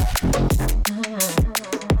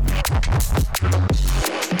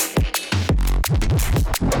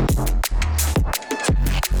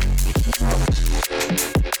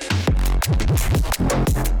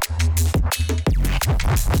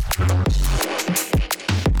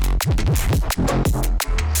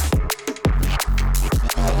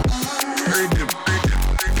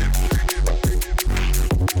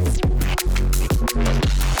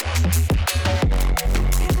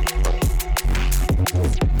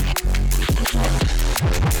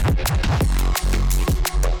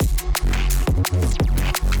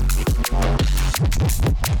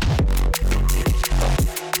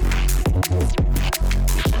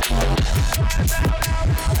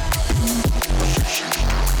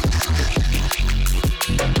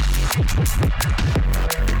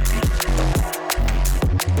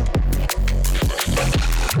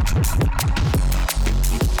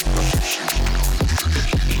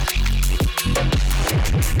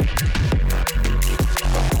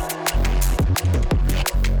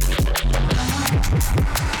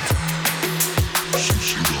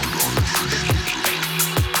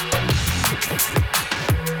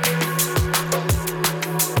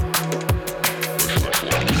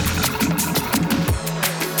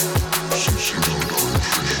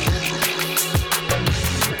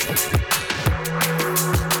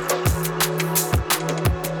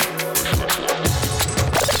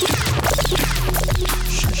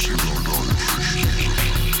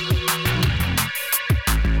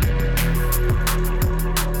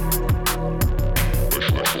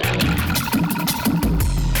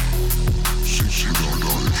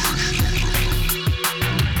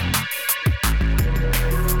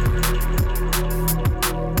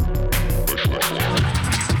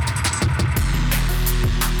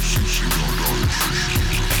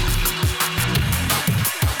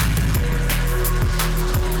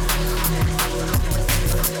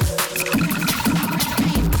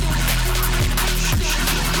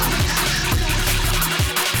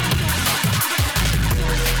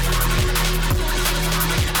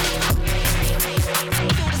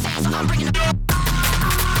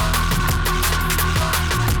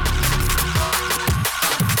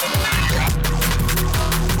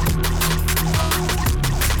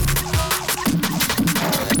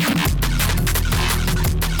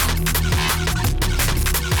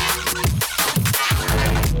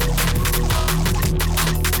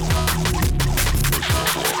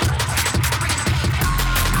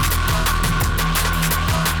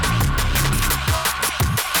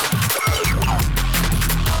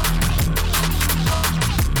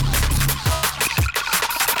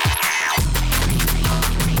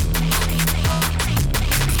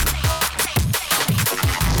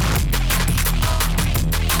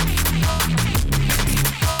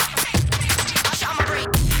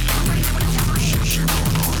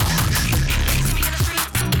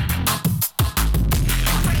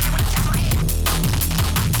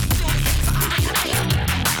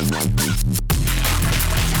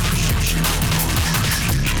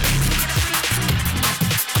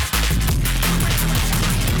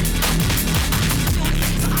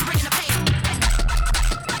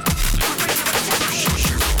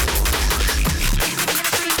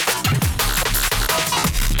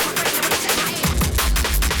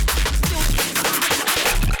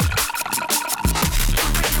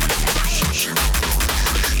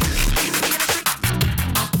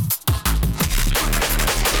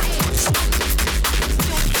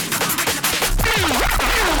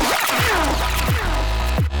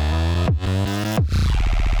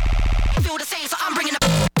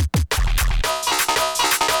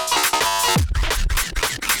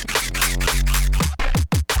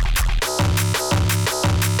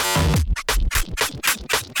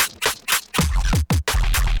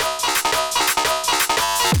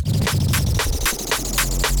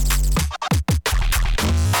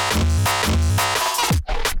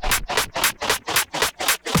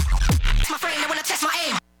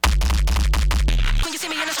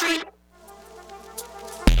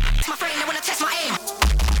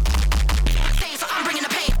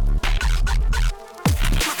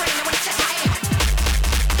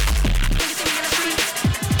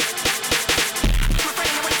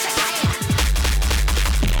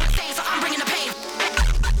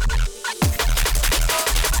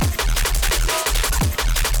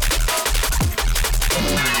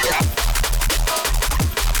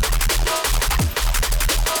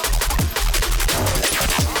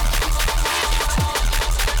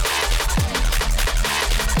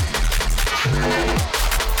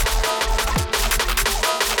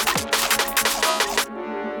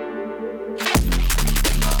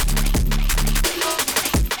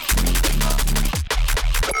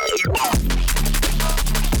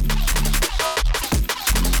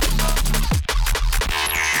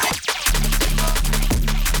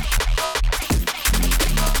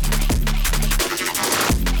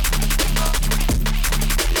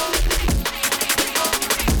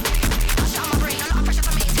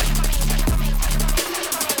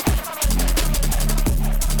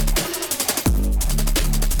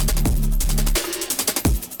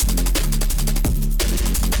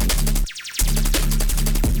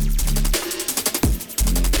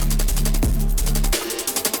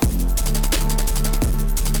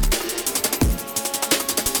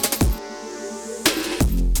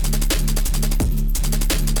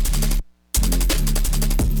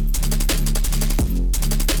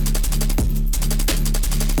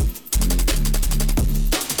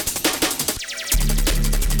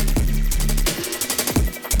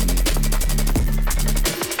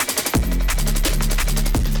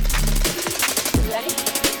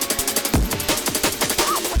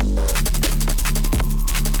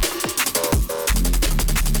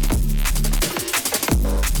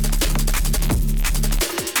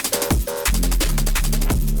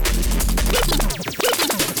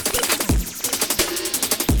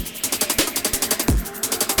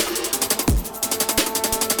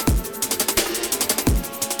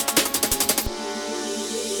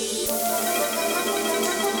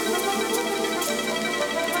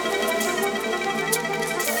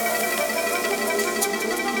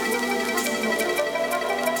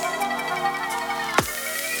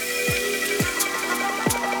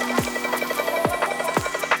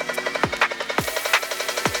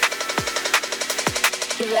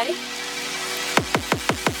 You ready?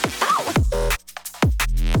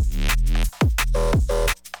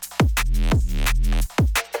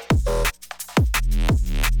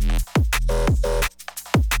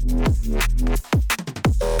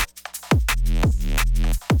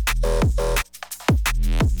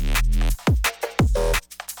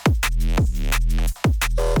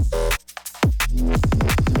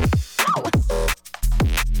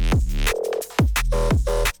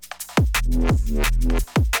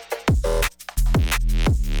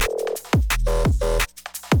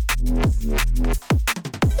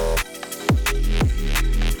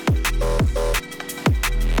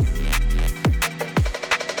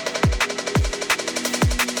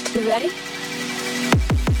 You ready?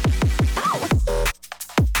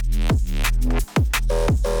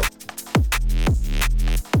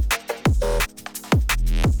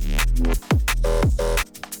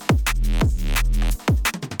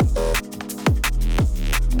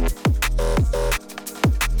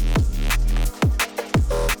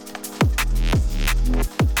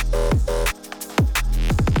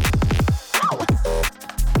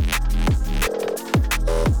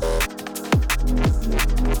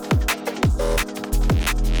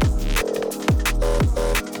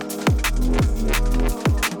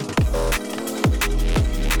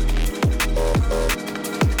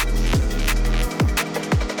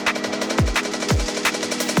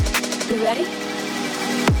 You ready?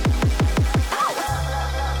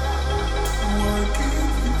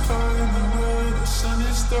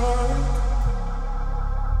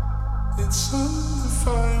 It's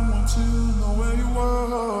undefined, want to know where you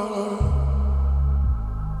are.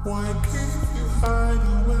 Why keep you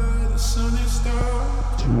hiding where the sun is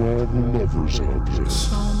dark? To all the lovers out there. The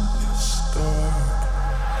sun is dark.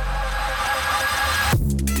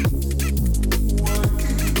 Why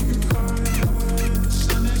keep you hiding where the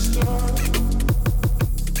sun is dark?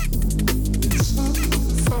 It's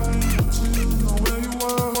undefined, want to know where you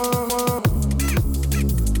are.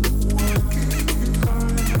 Why keep you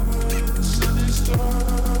hiding where the sun is dark?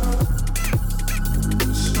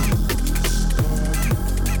 The sun is dark.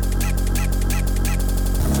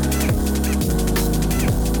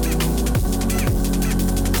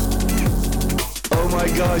 Oh my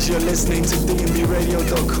gosh, you're listening to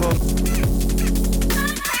DNBRADIO.com.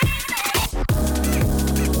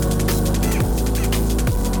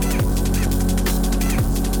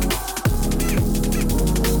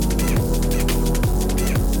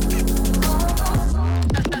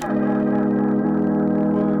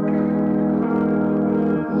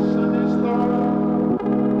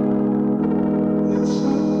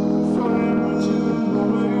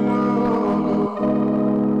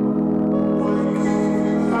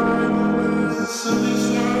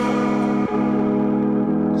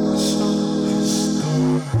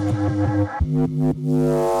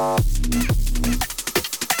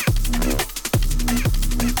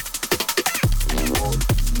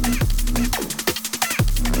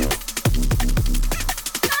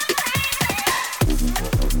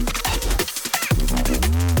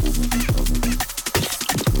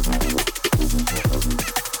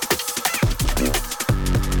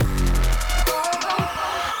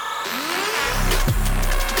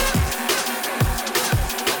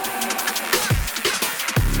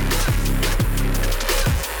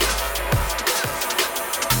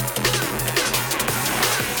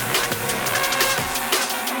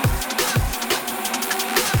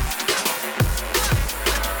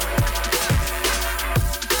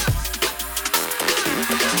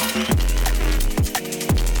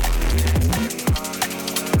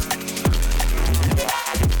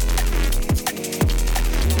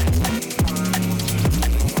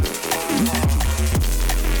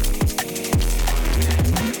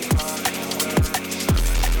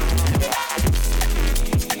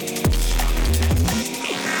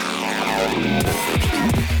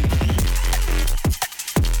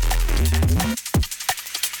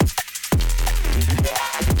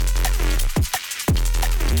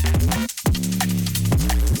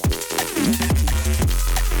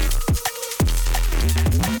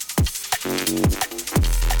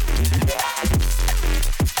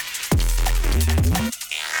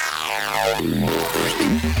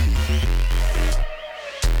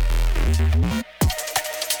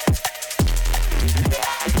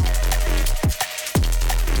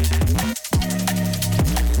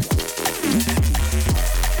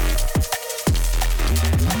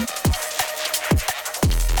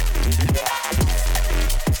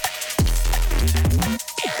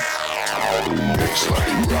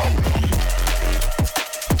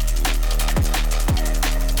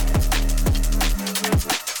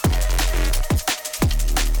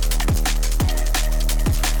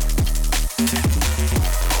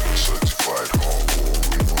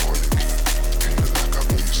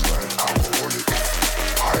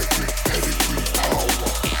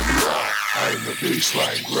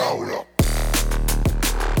 baseline growler.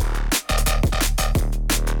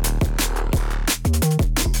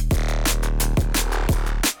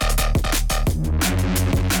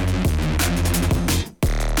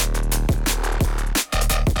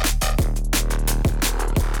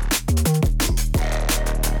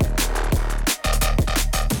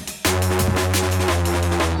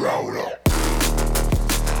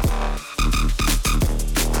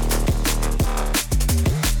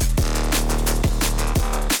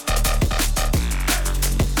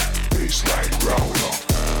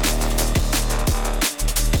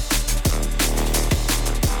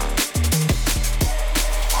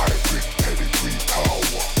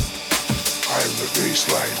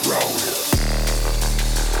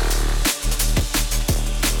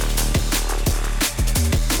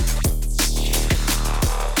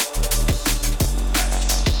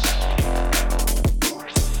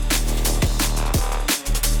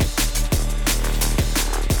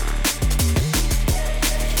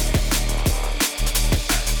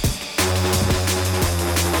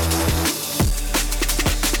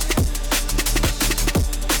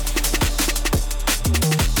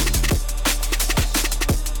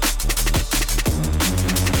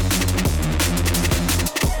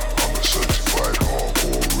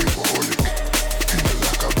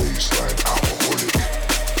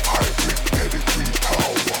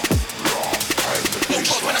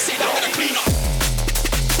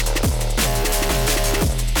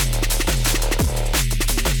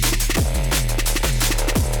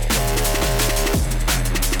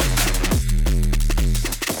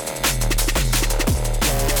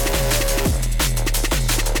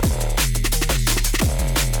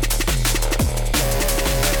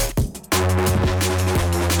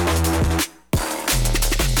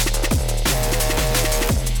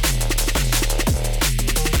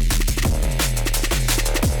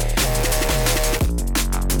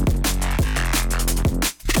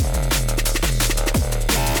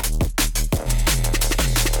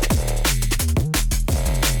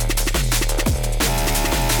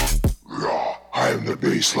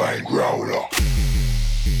 Baseline growler.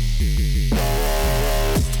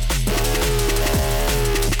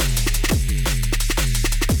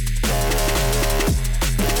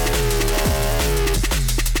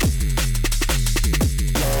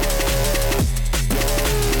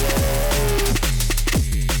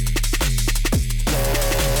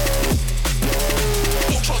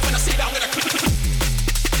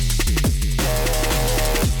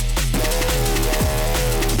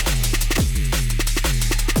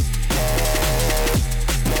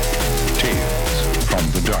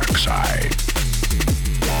 Darkside.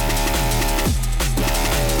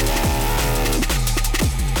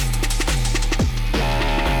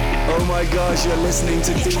 Oh my gosh, you're listening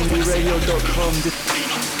to DNBRADIO.com.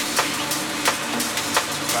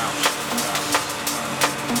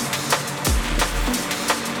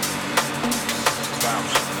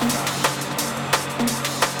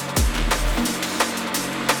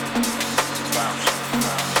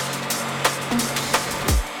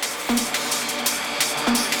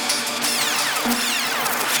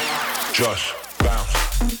 Just bounce.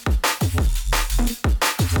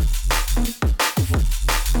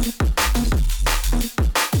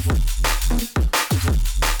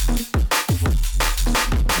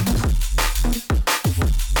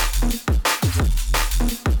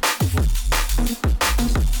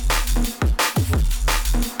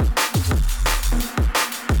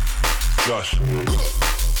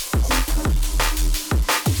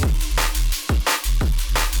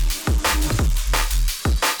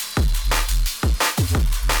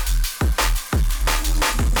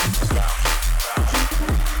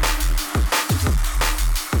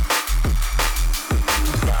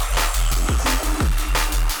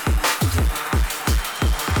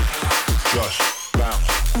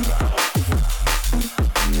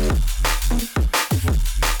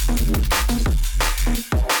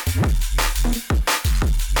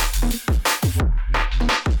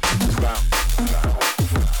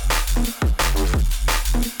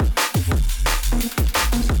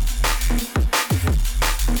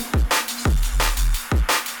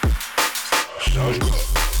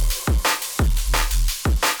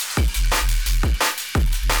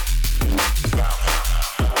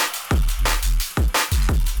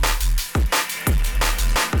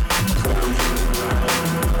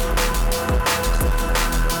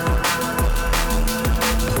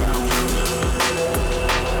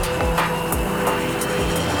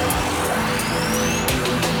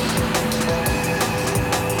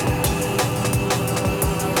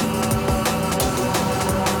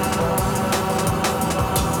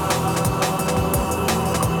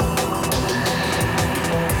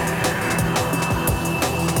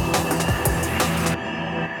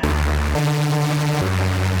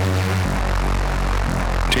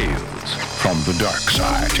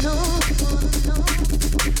 Darkside.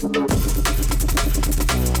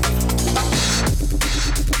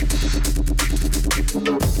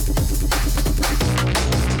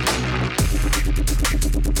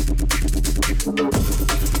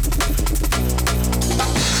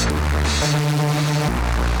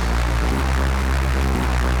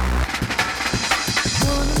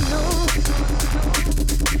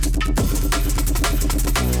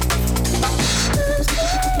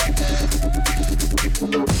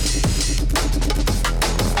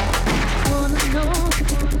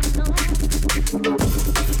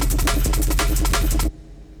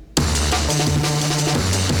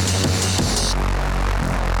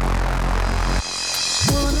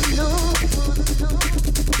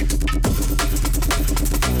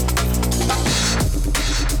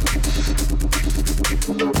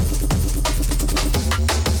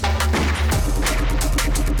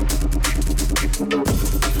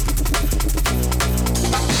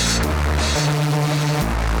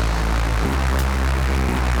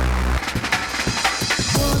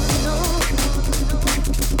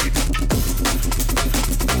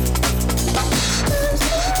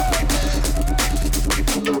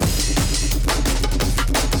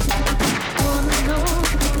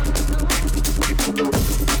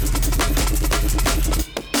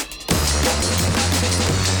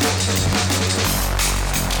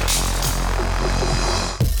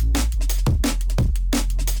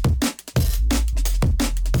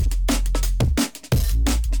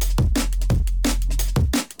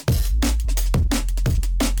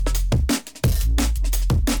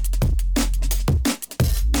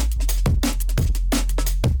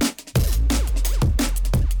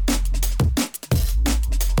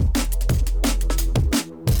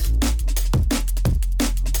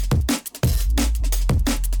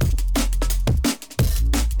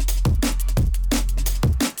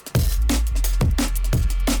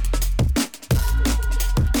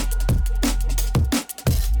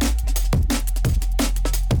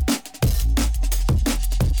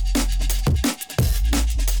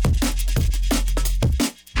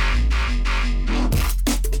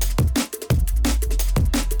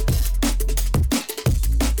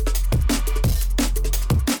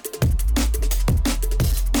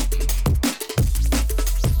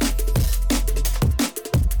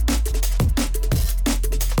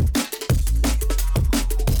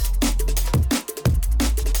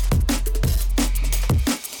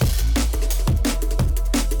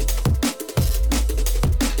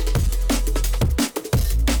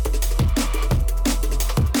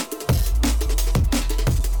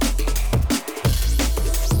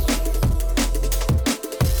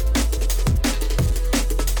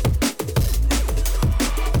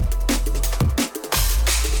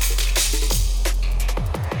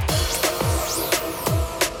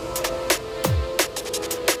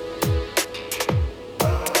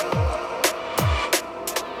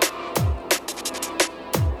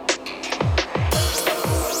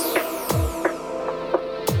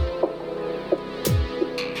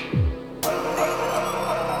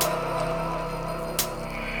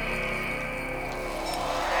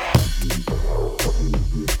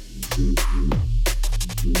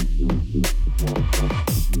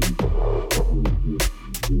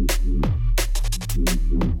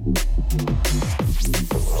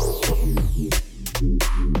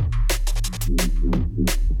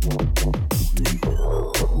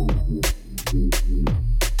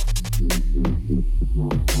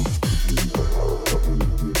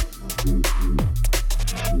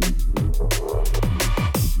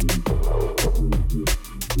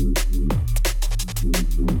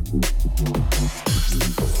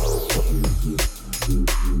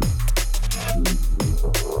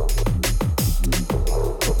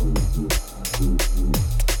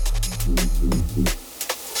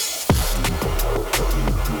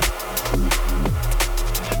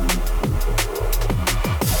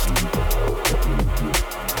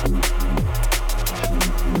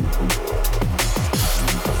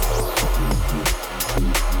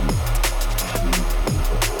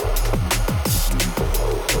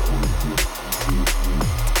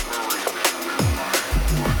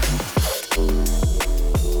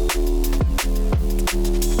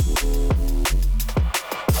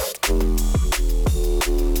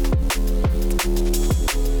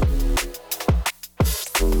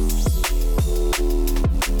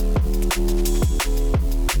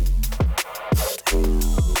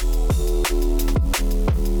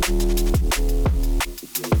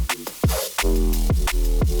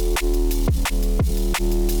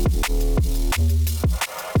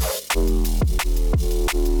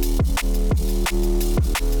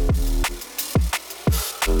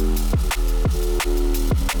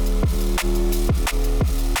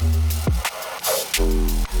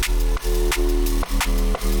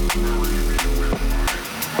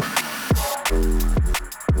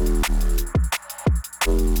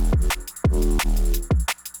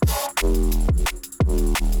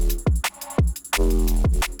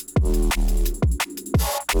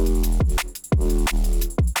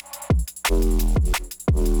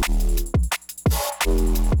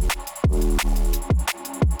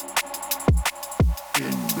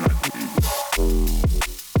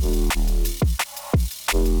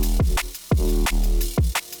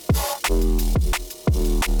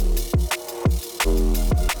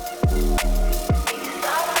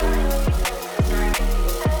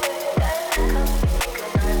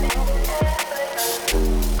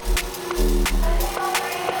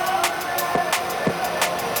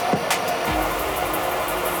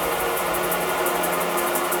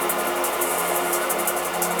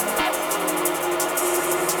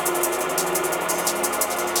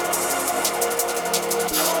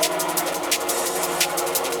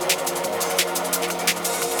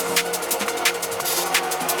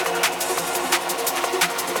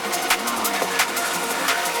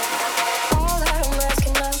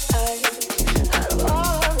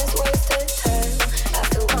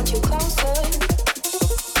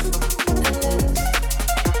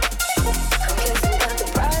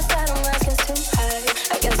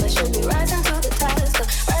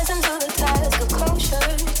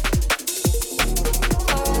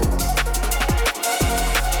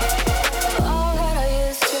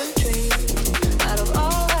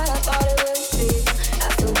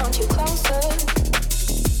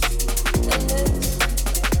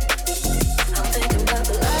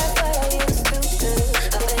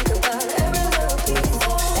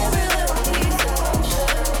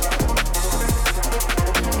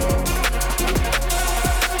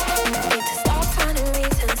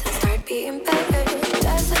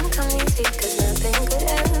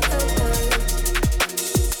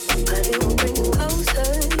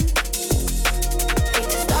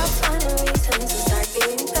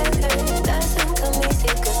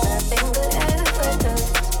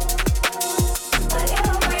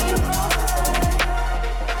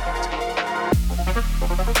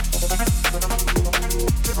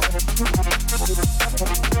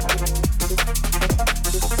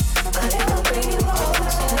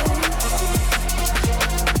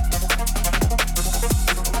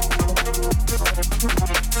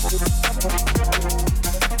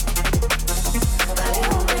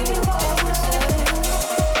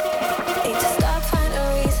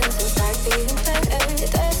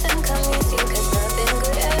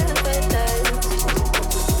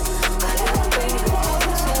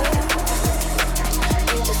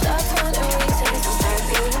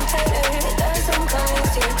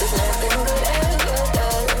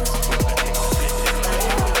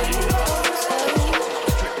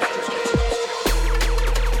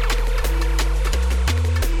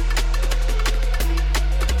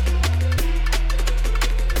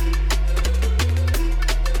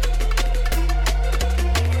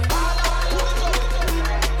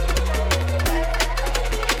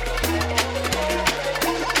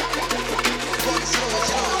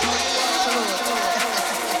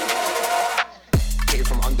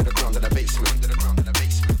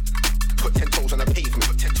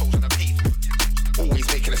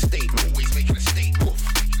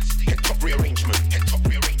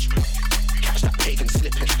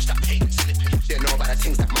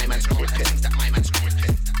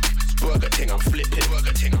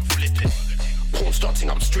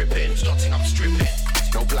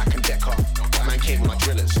 came with my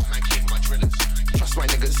drillers. Trust my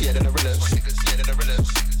niggas, yeah, they're the realest.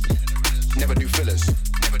 Never do fillers.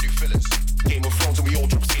 Game of Thrones and we all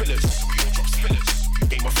drop spillers.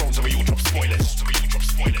 Game of Thrones and we all drop spoilers.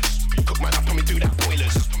 Cook man up and we do that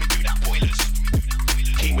boilers.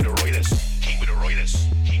 Came with the roilers.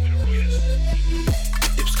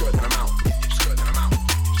 Dip skirt and I'm out.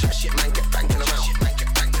 Chat shit man, get banked and I'm out.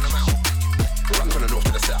 Run from the north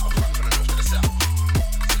to the south.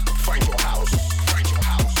 Find your house.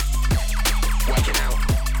 Working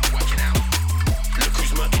out. Look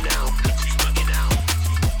who's murky now.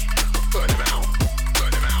 Burn them out.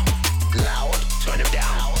 Loud. Turn them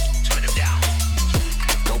down.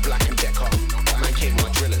 No black and decker. Man came with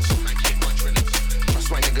my drillers. Trust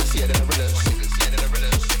my niggas, yeah, they're the realest.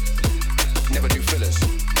 Never do fillers.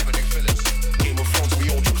 Game of Thrones, we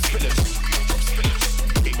all drop spillers.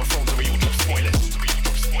 Game of Thrones, we all drop spoilers.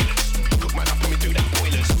 Cook man up and we do that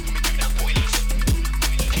boilers.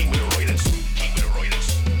 King with the roilers.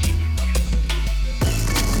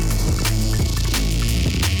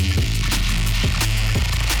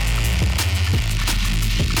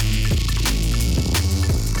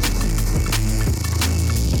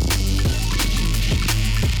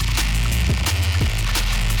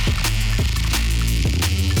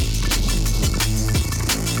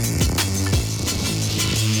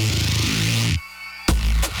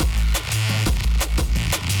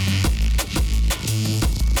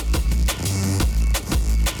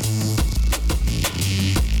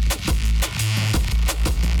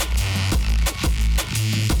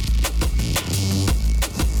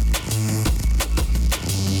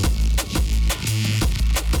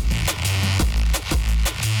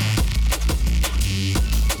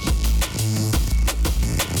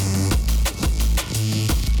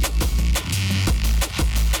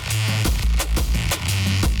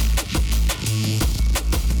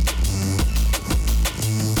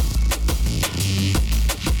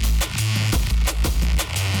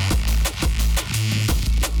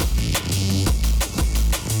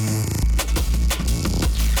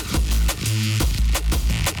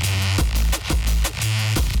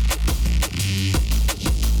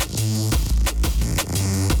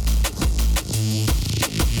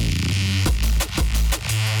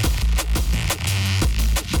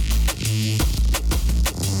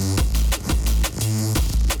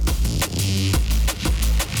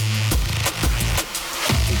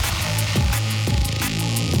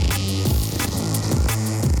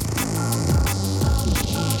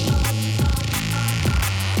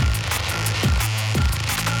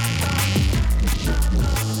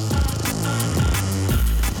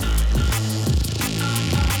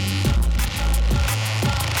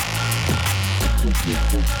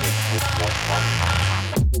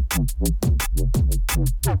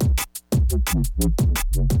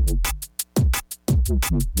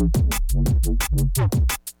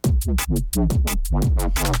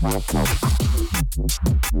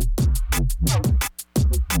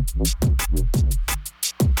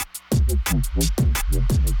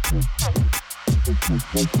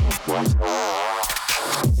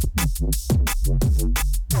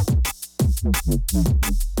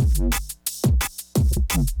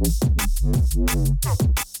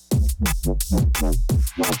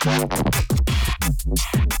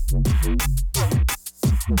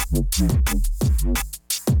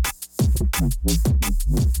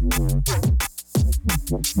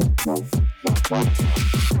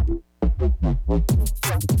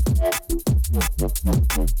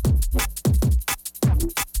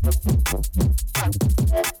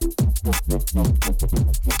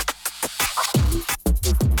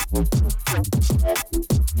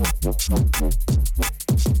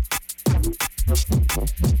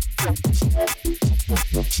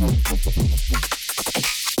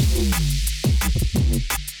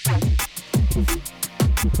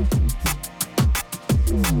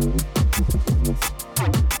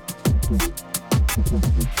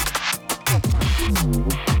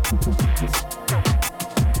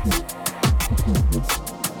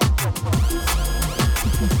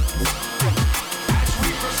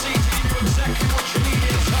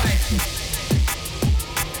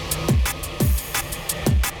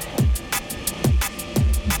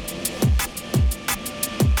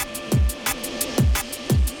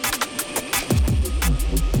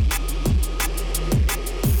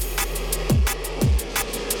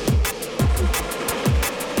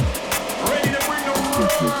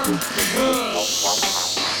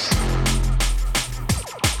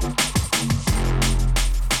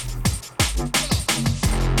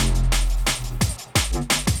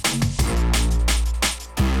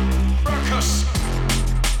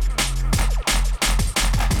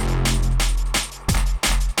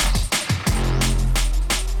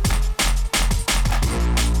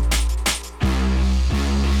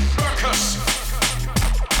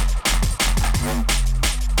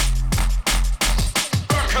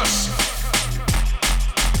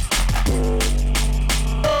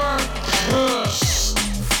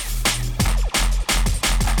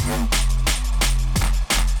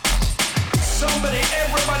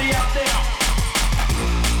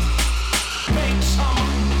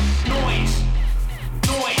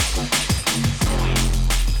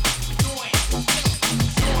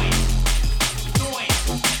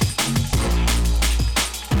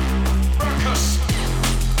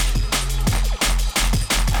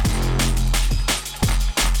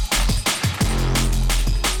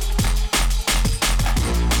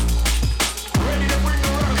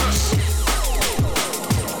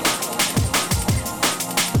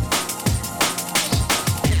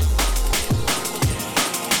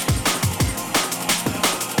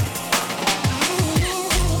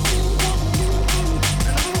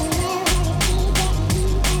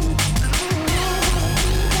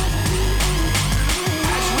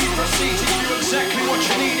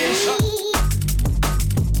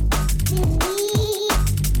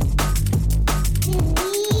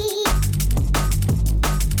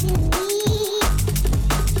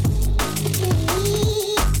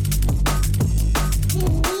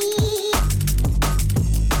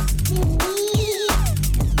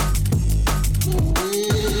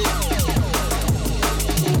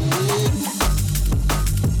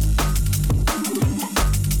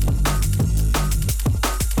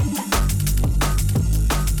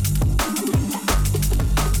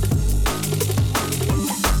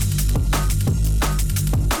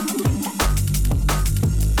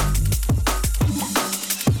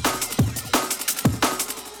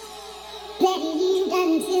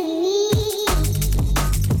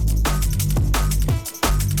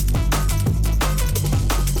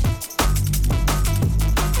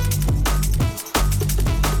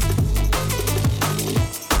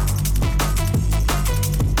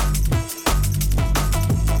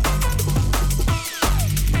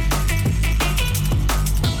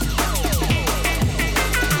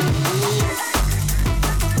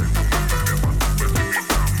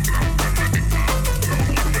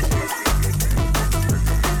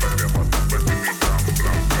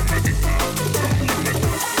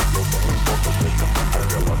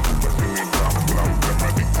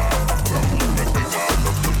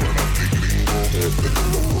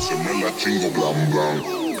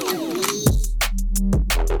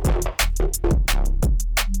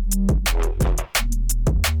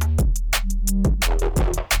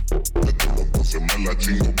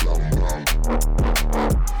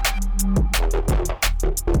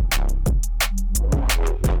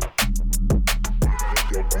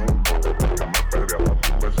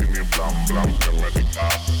 blam blam, que me diga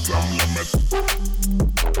blam le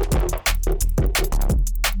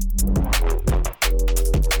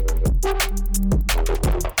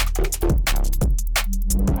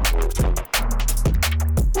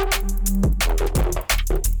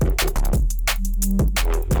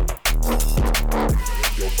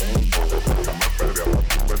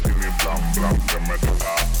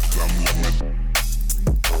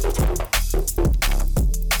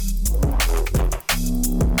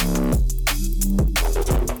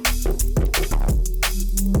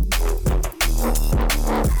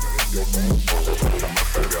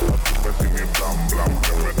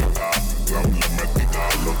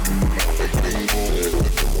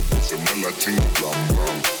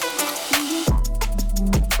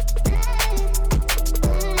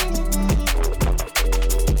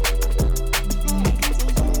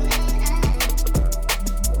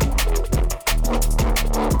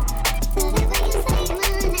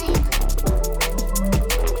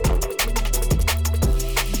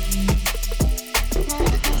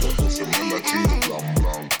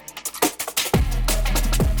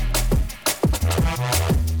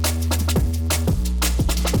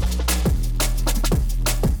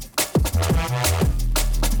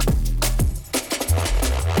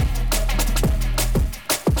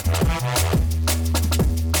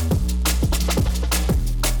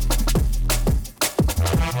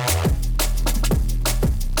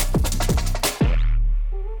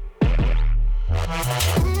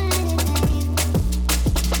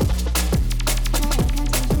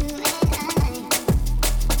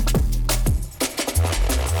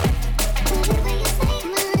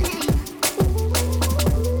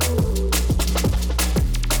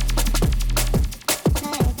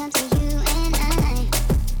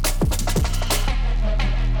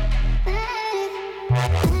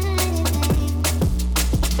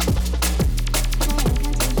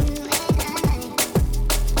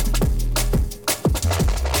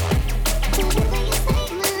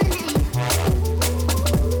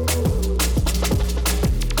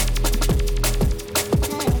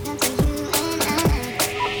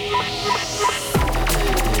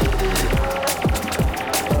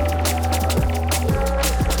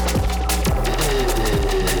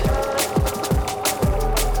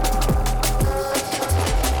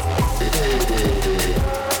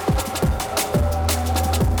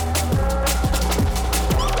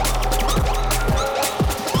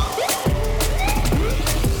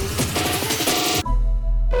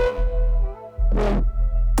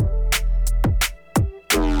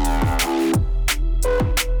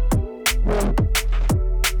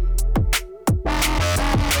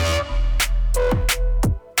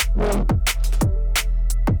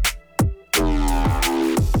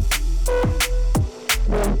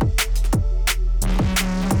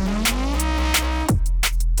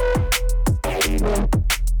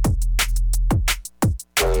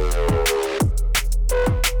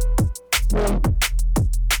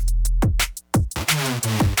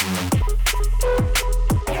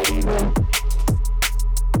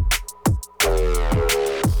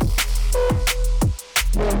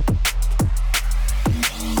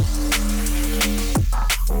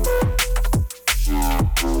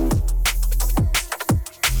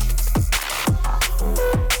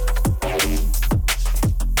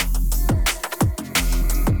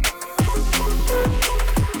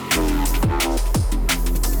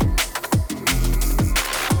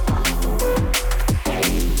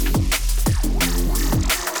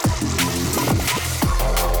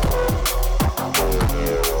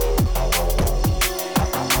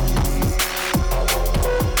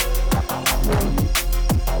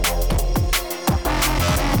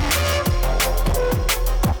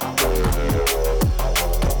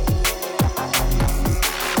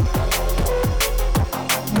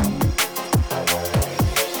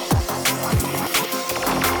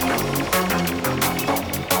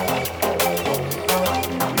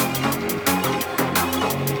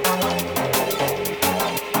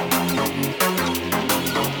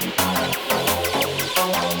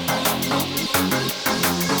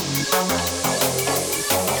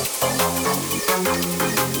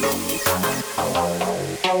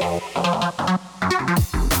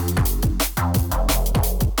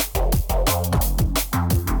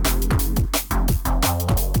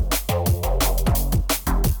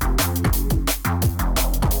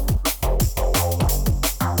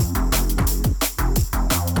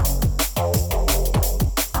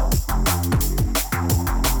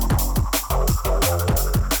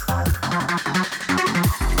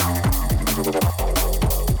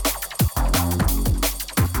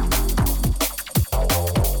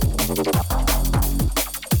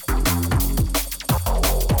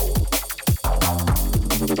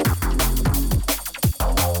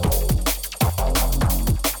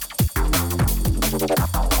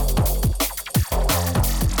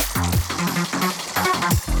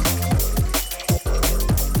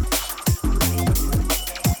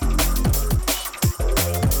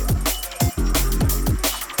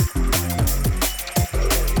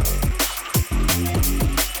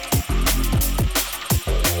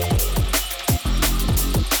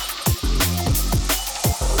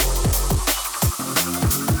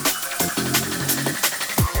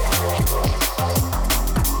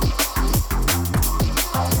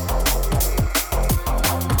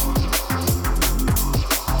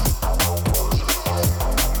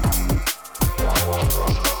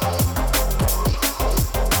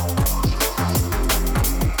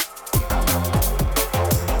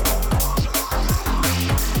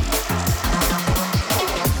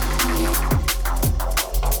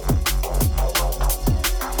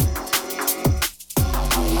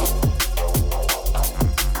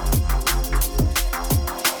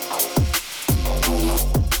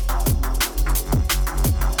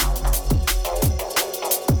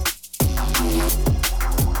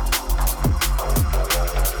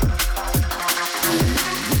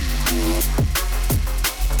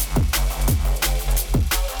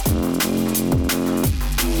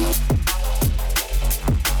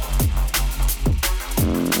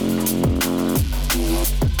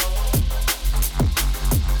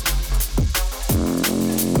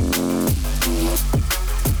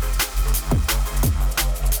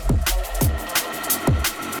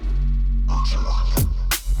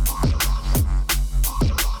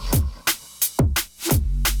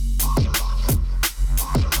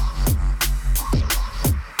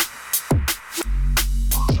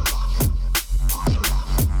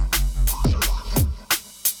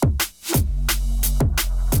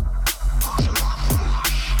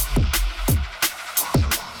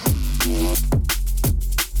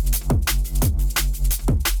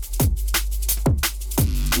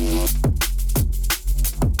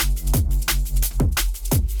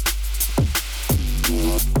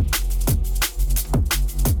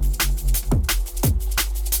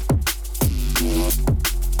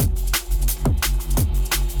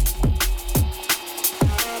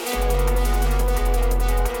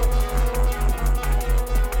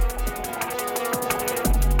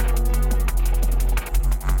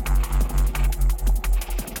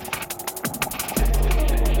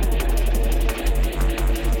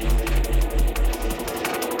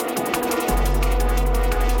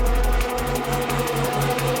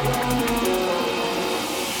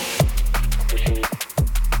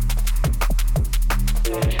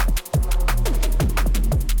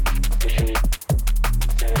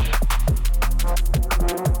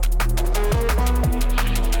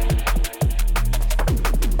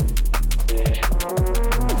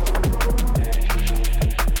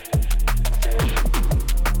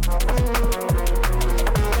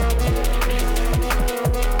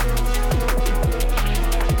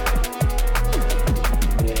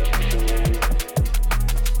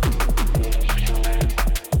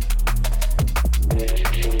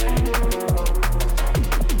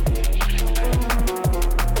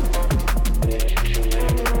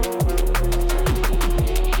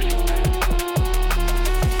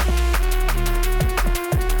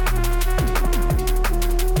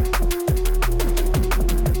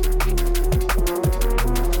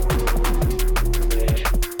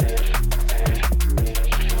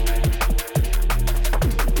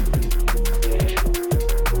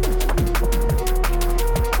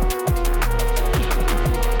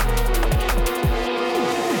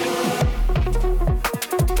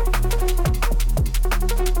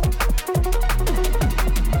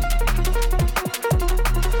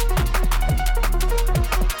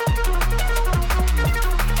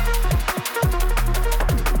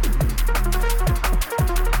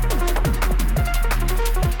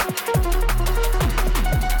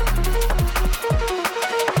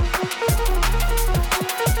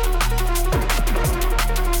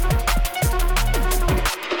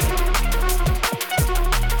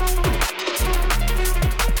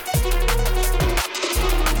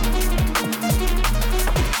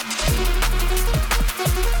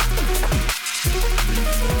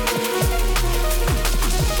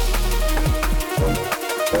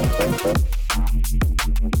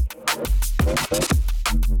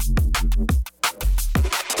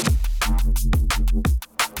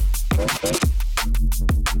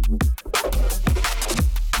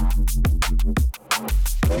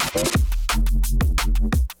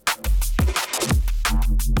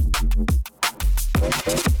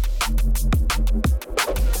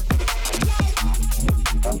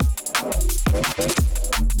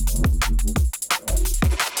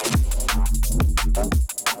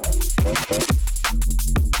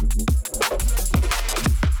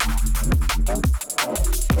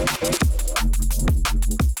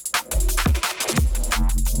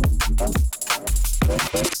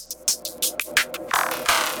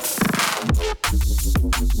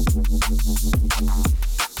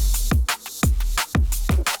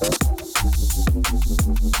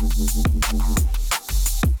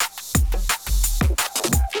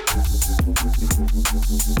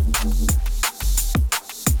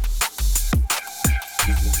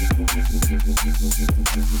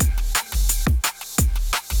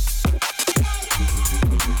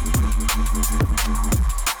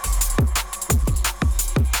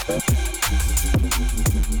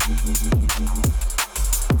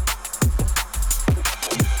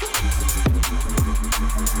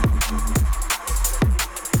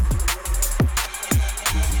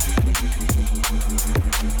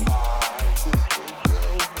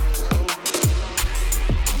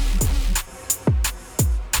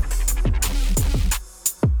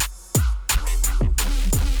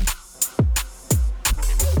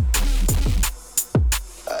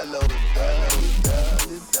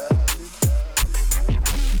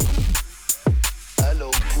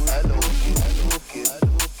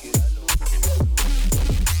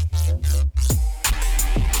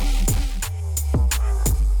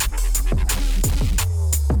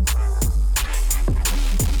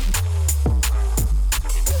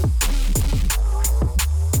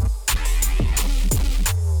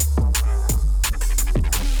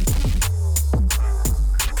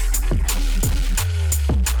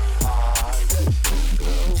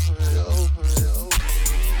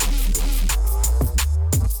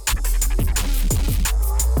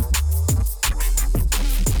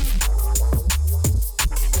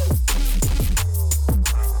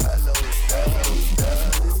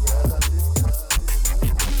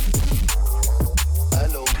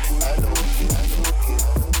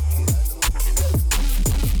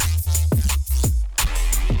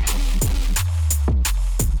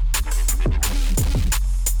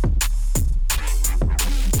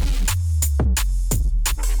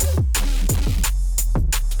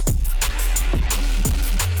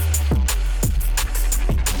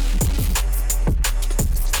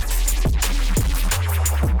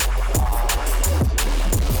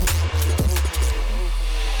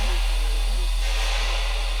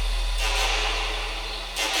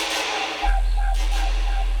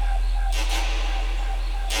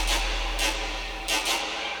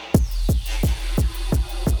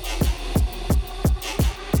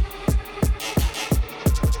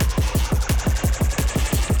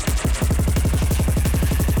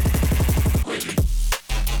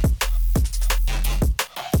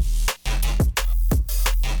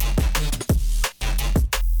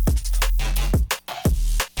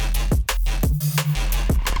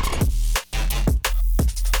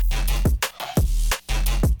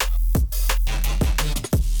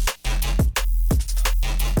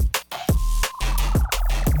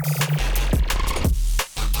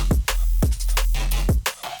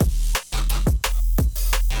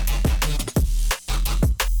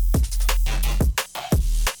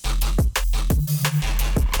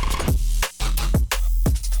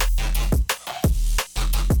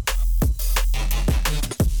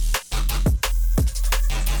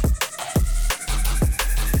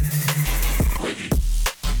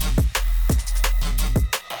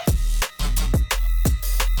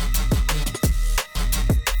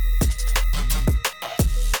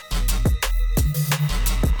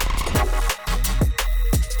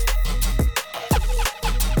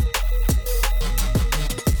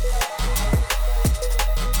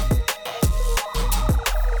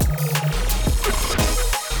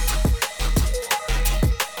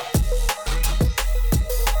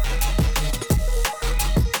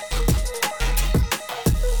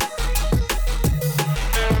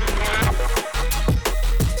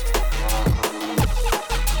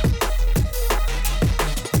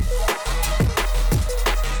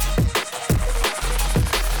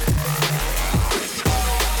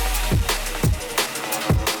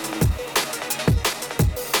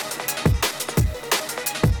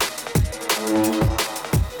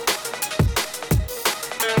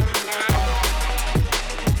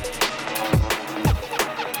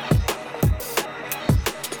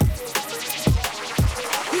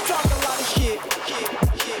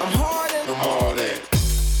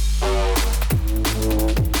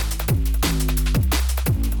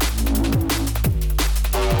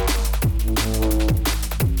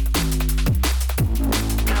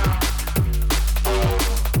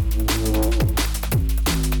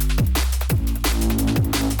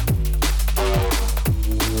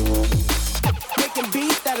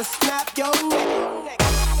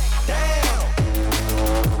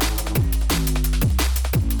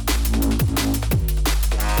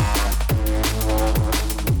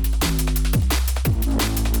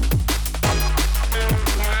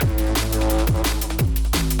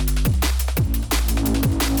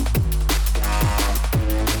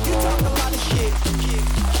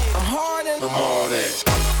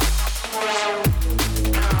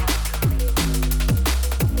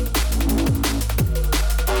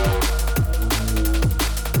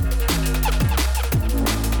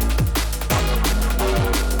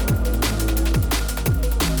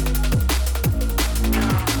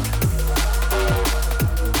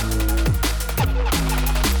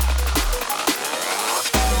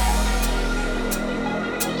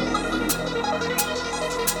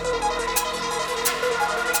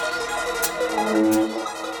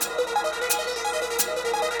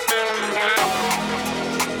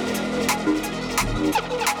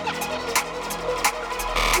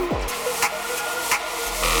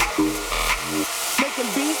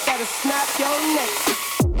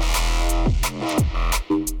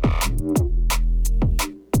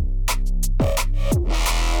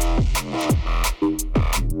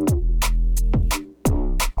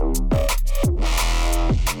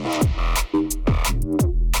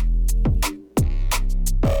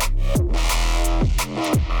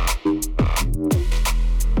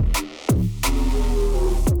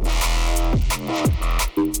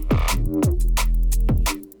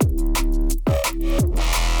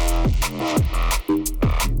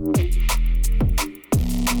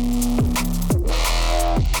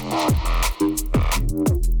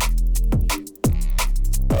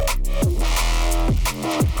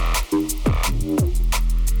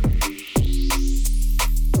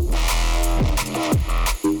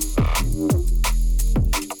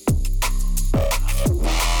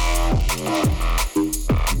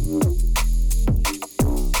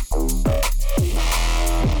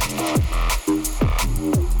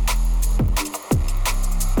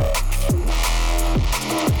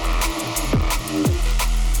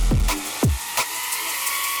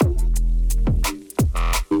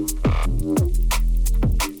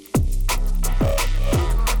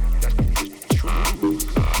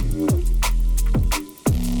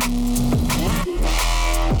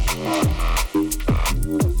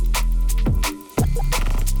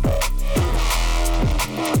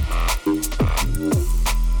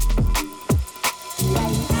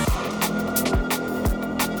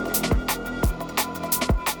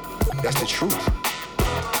truth.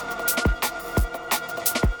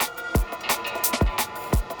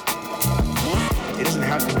 It doesn't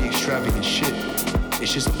have to be extravagant shit.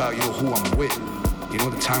 It's just about, who I'm with.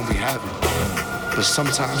 The time we having. But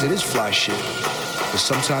sometimes it is fly shit. But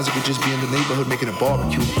sometimes it could just be in the neighborhood making a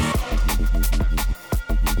barbecue.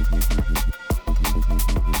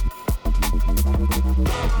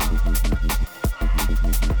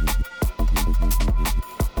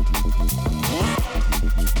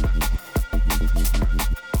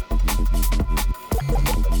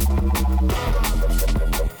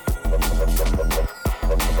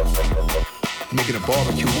 Making a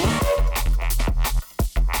barbecue.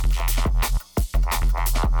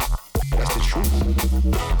 That's the truth.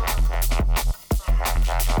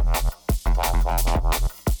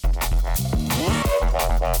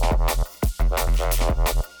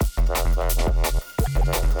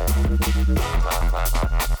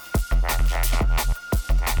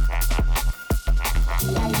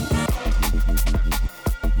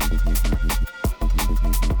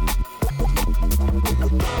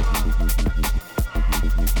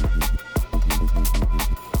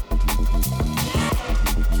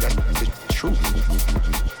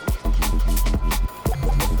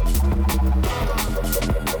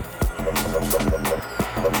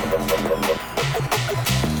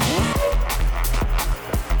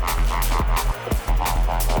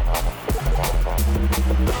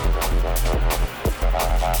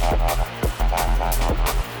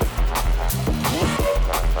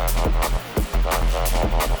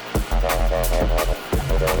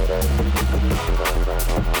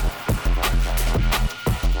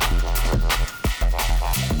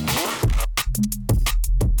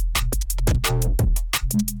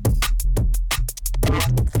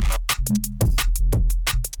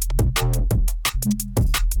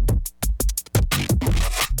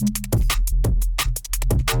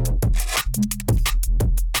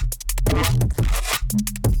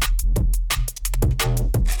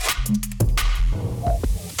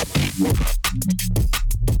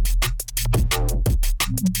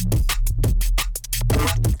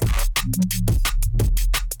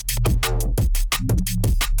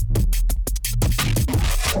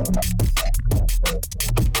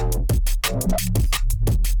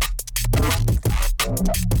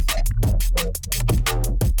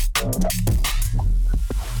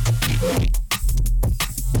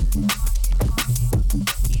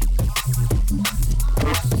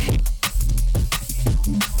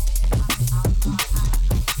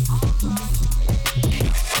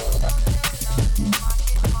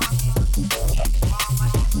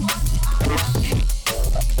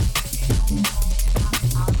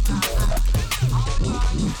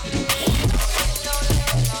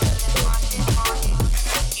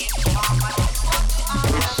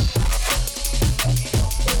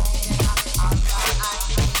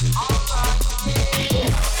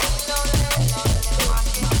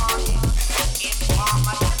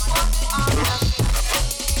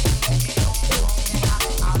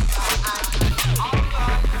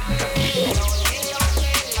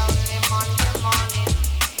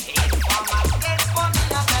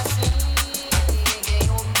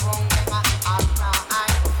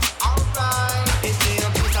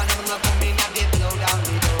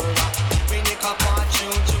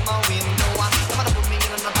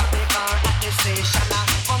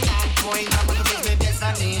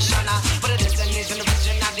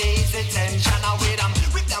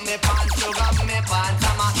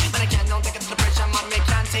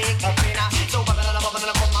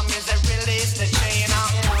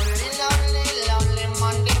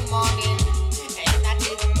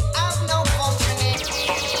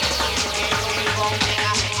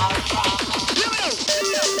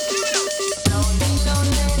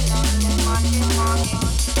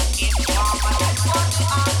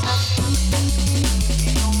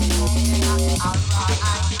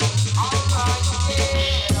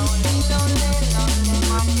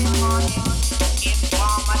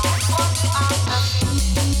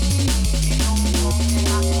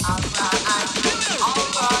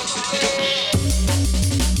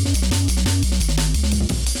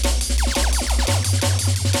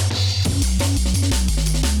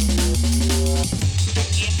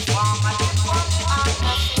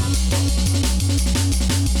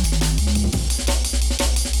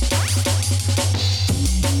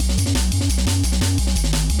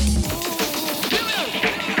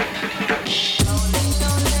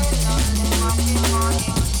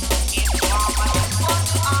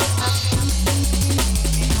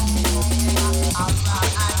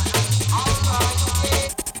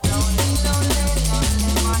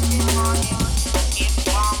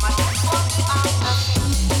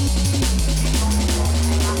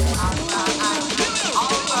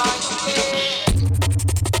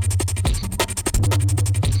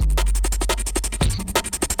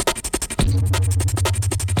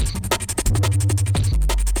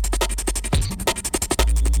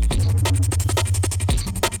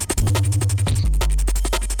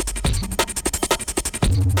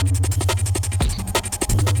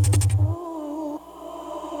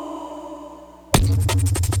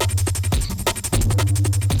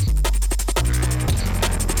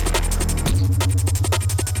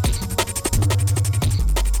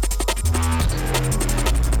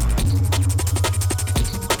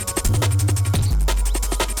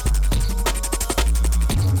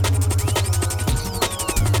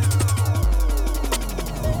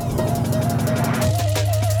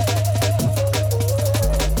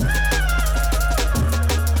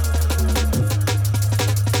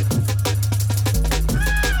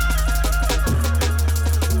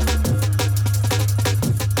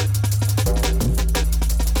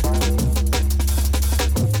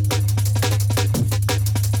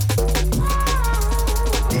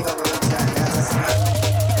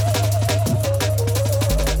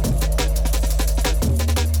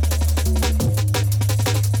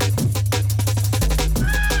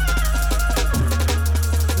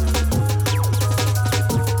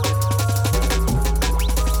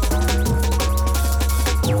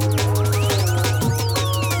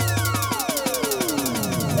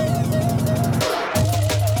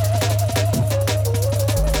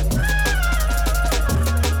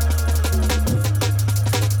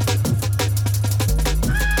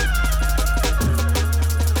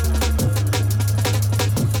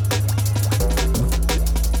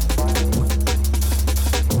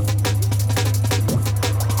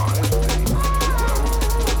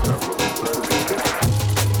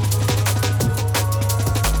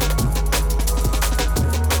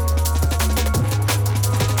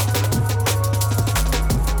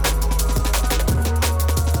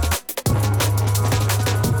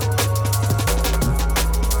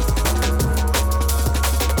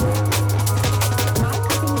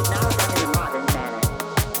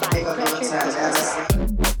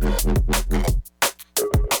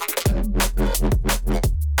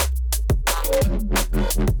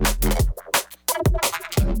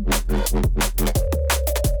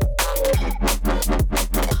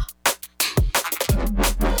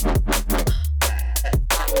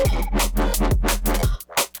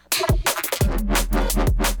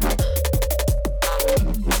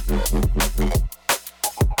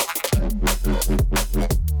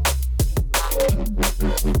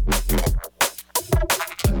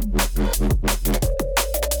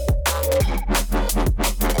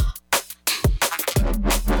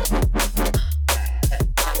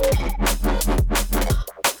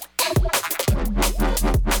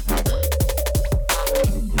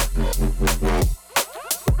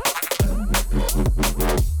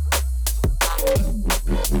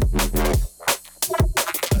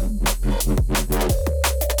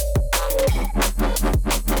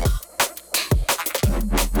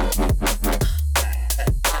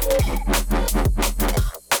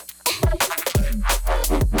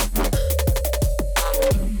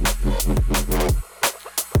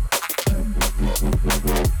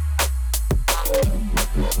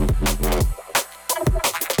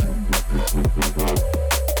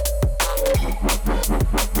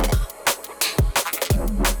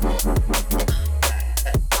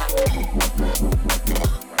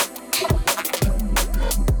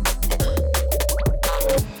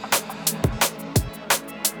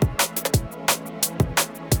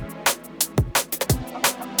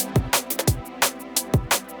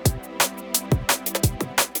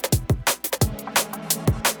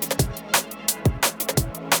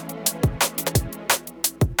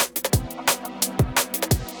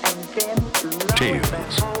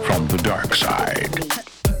 Tales from the Darkside.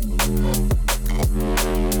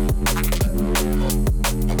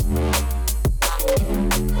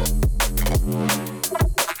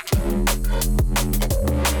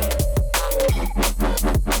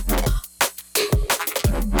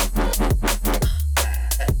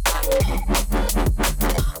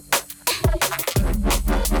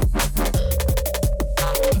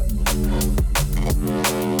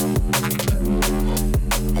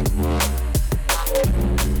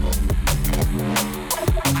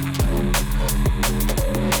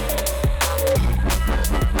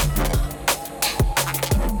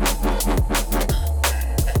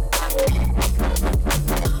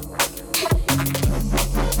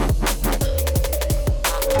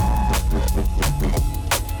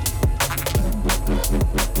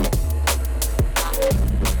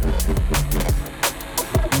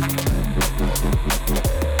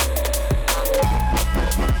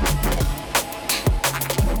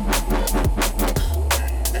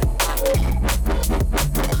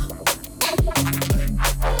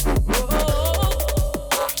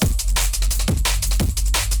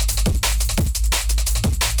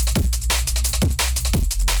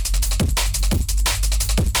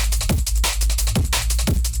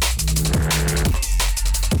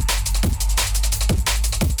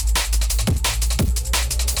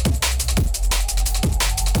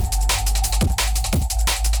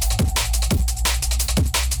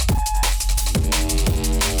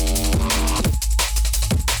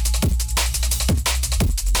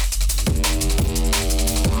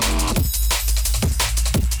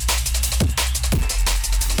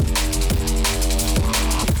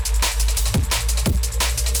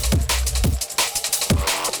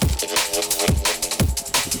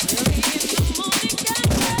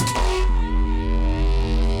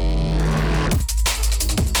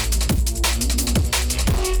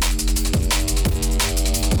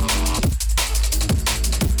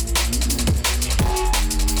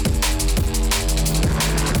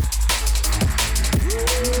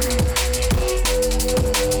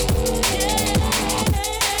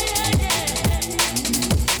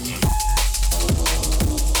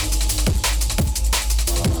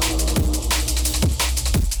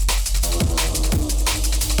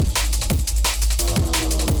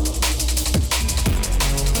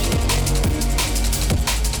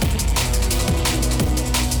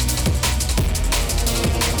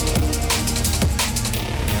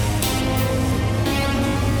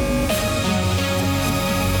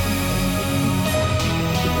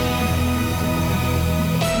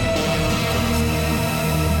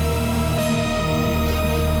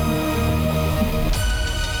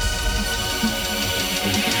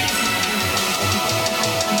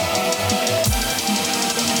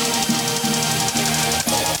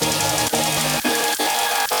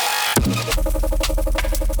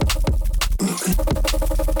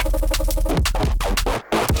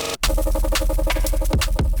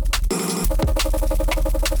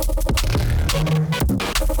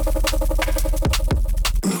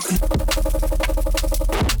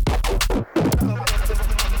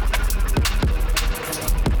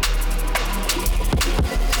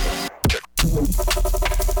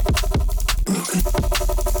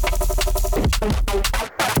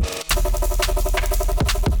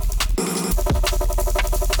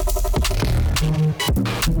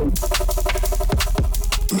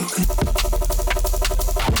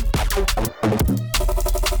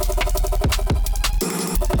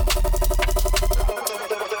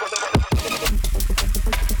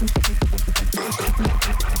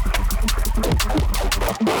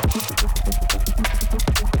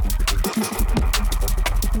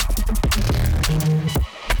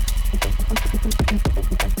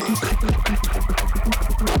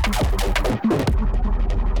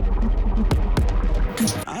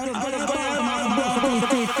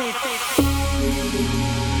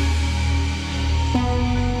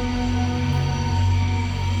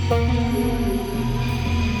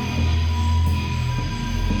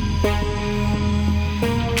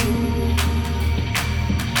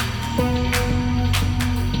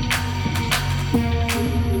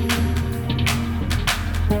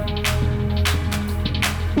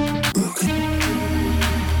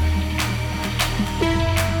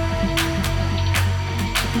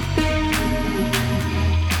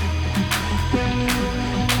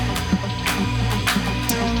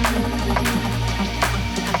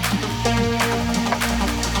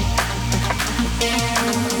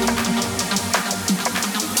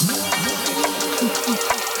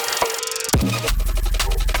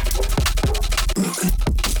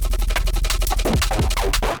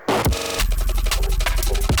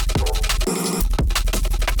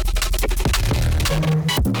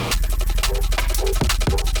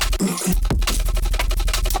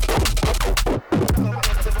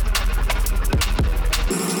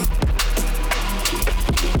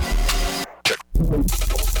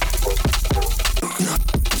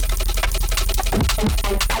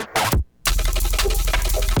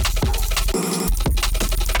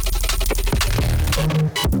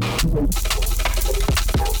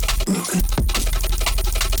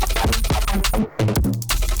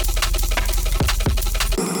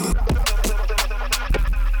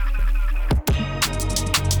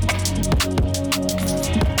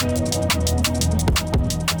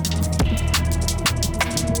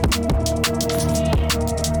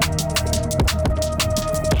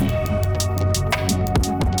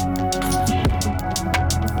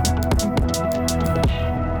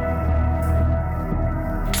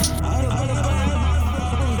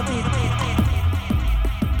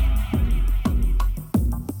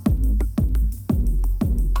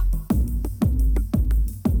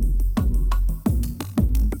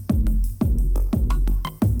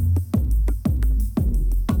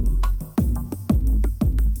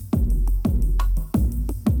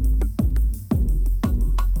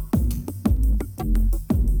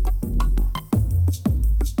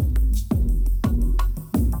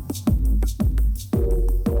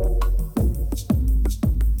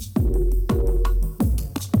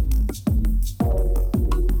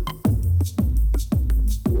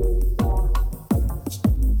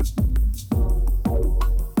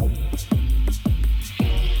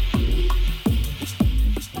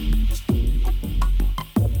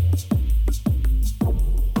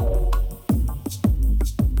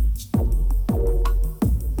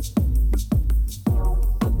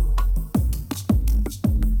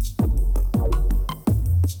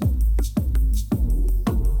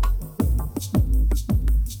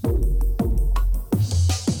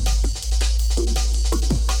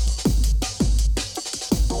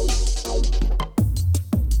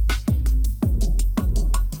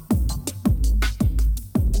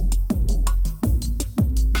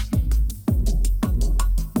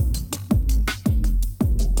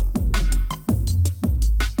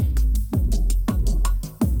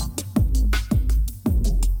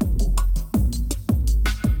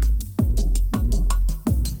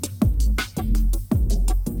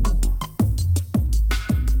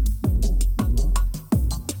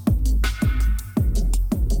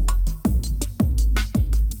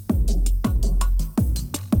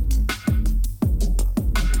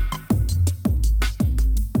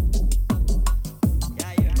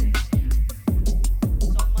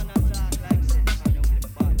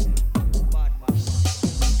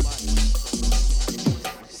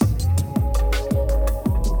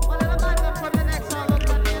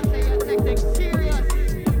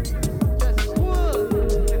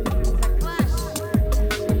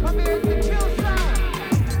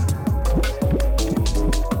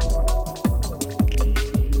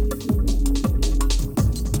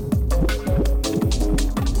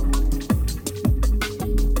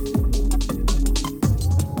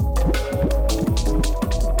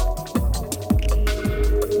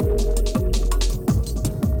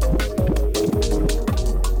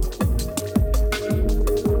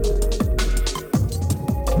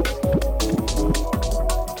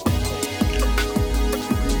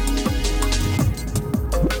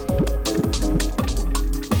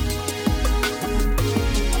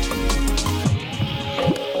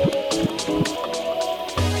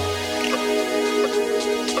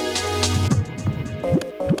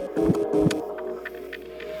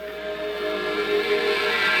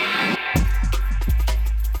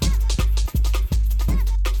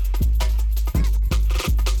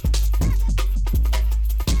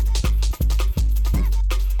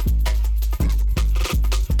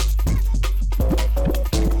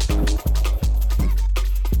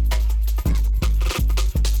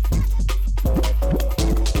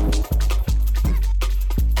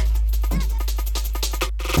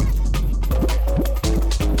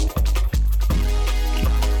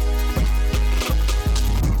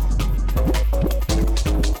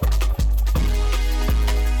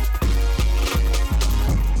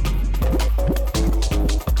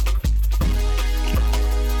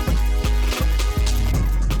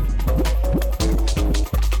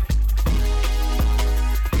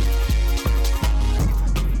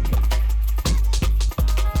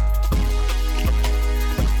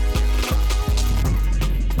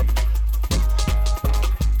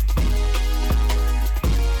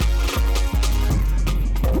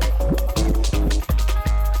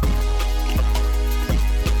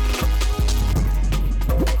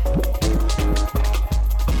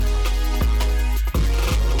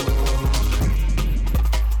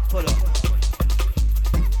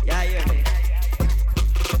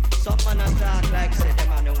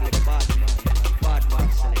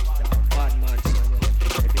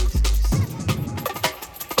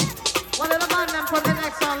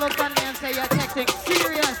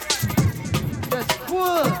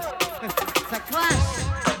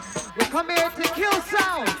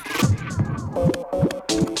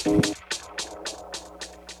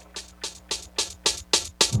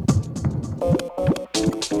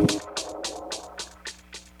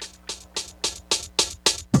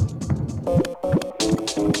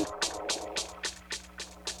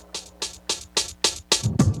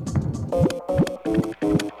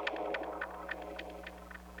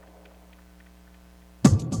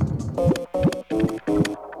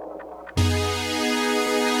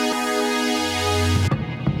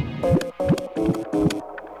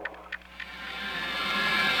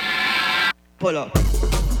 Pull up.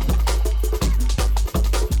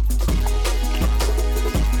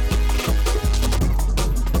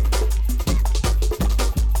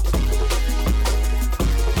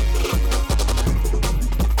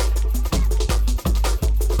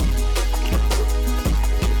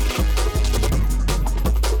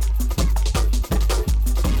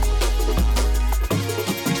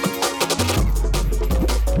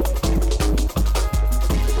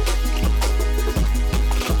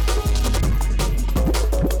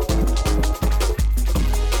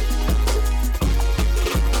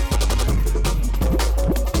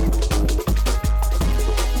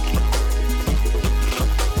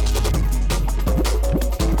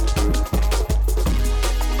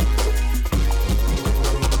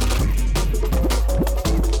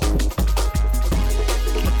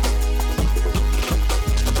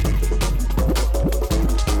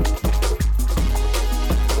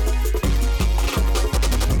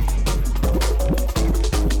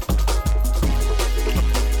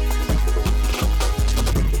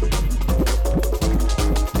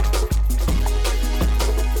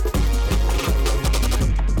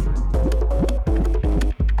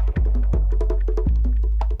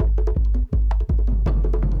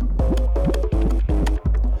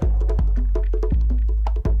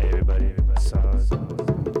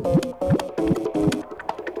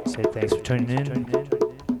 Tuning in.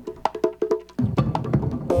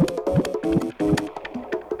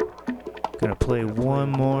 Gonna play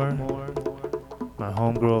one more. My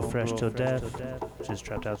homegirl Fresh Till Death just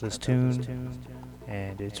dropped out this tune,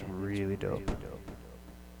 and it's really dope.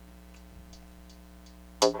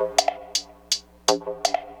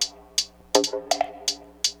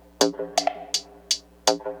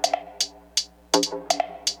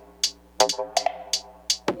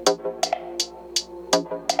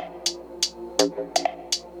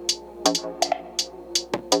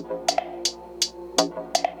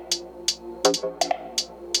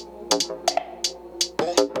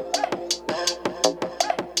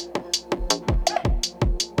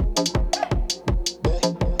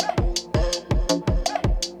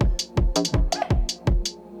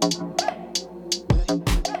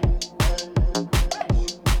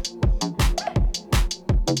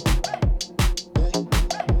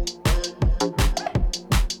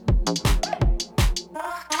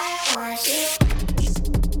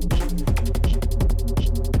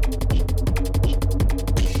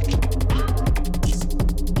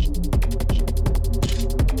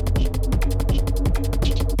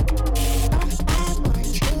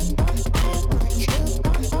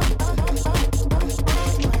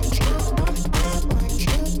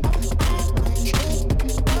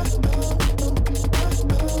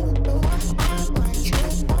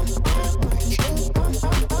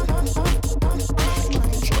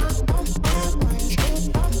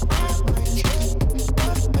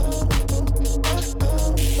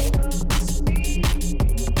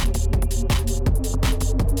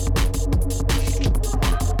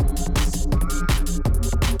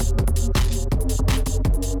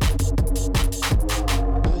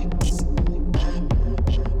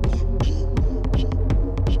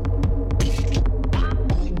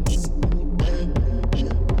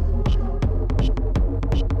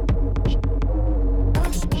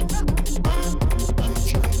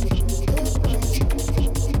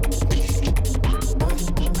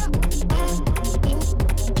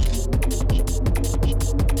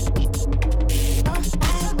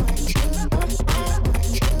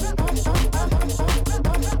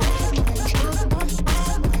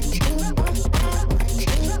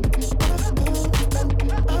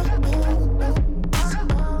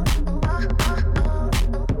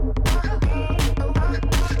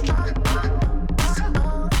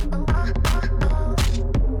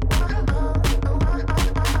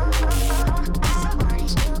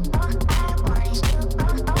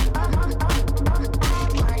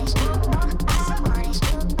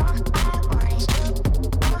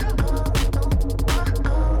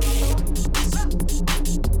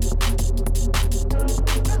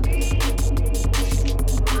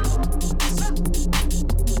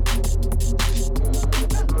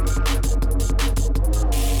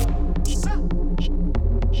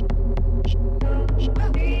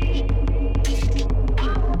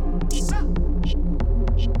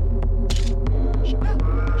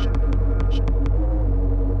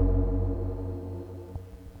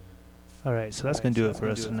 Alright, so that's going to do it for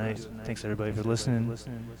us tonight. Thanks everybody for listening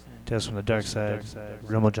to us from the Darkside,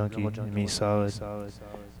 Rumblejunkie, and me, Solid.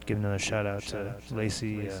 Give another shout out to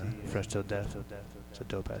Lacey, Fresh Till Death. It's a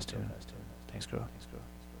dope ass tune. Thanks, girl.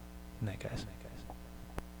 Good night, guys.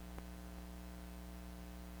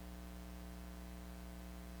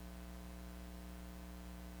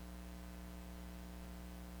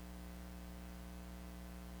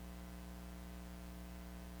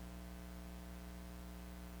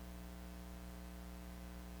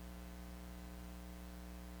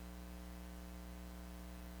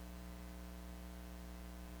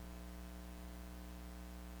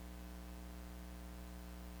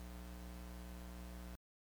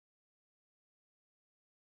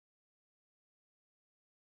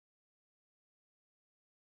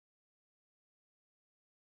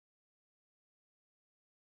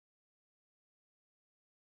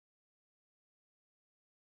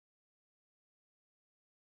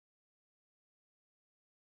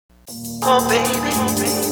 Oh baby.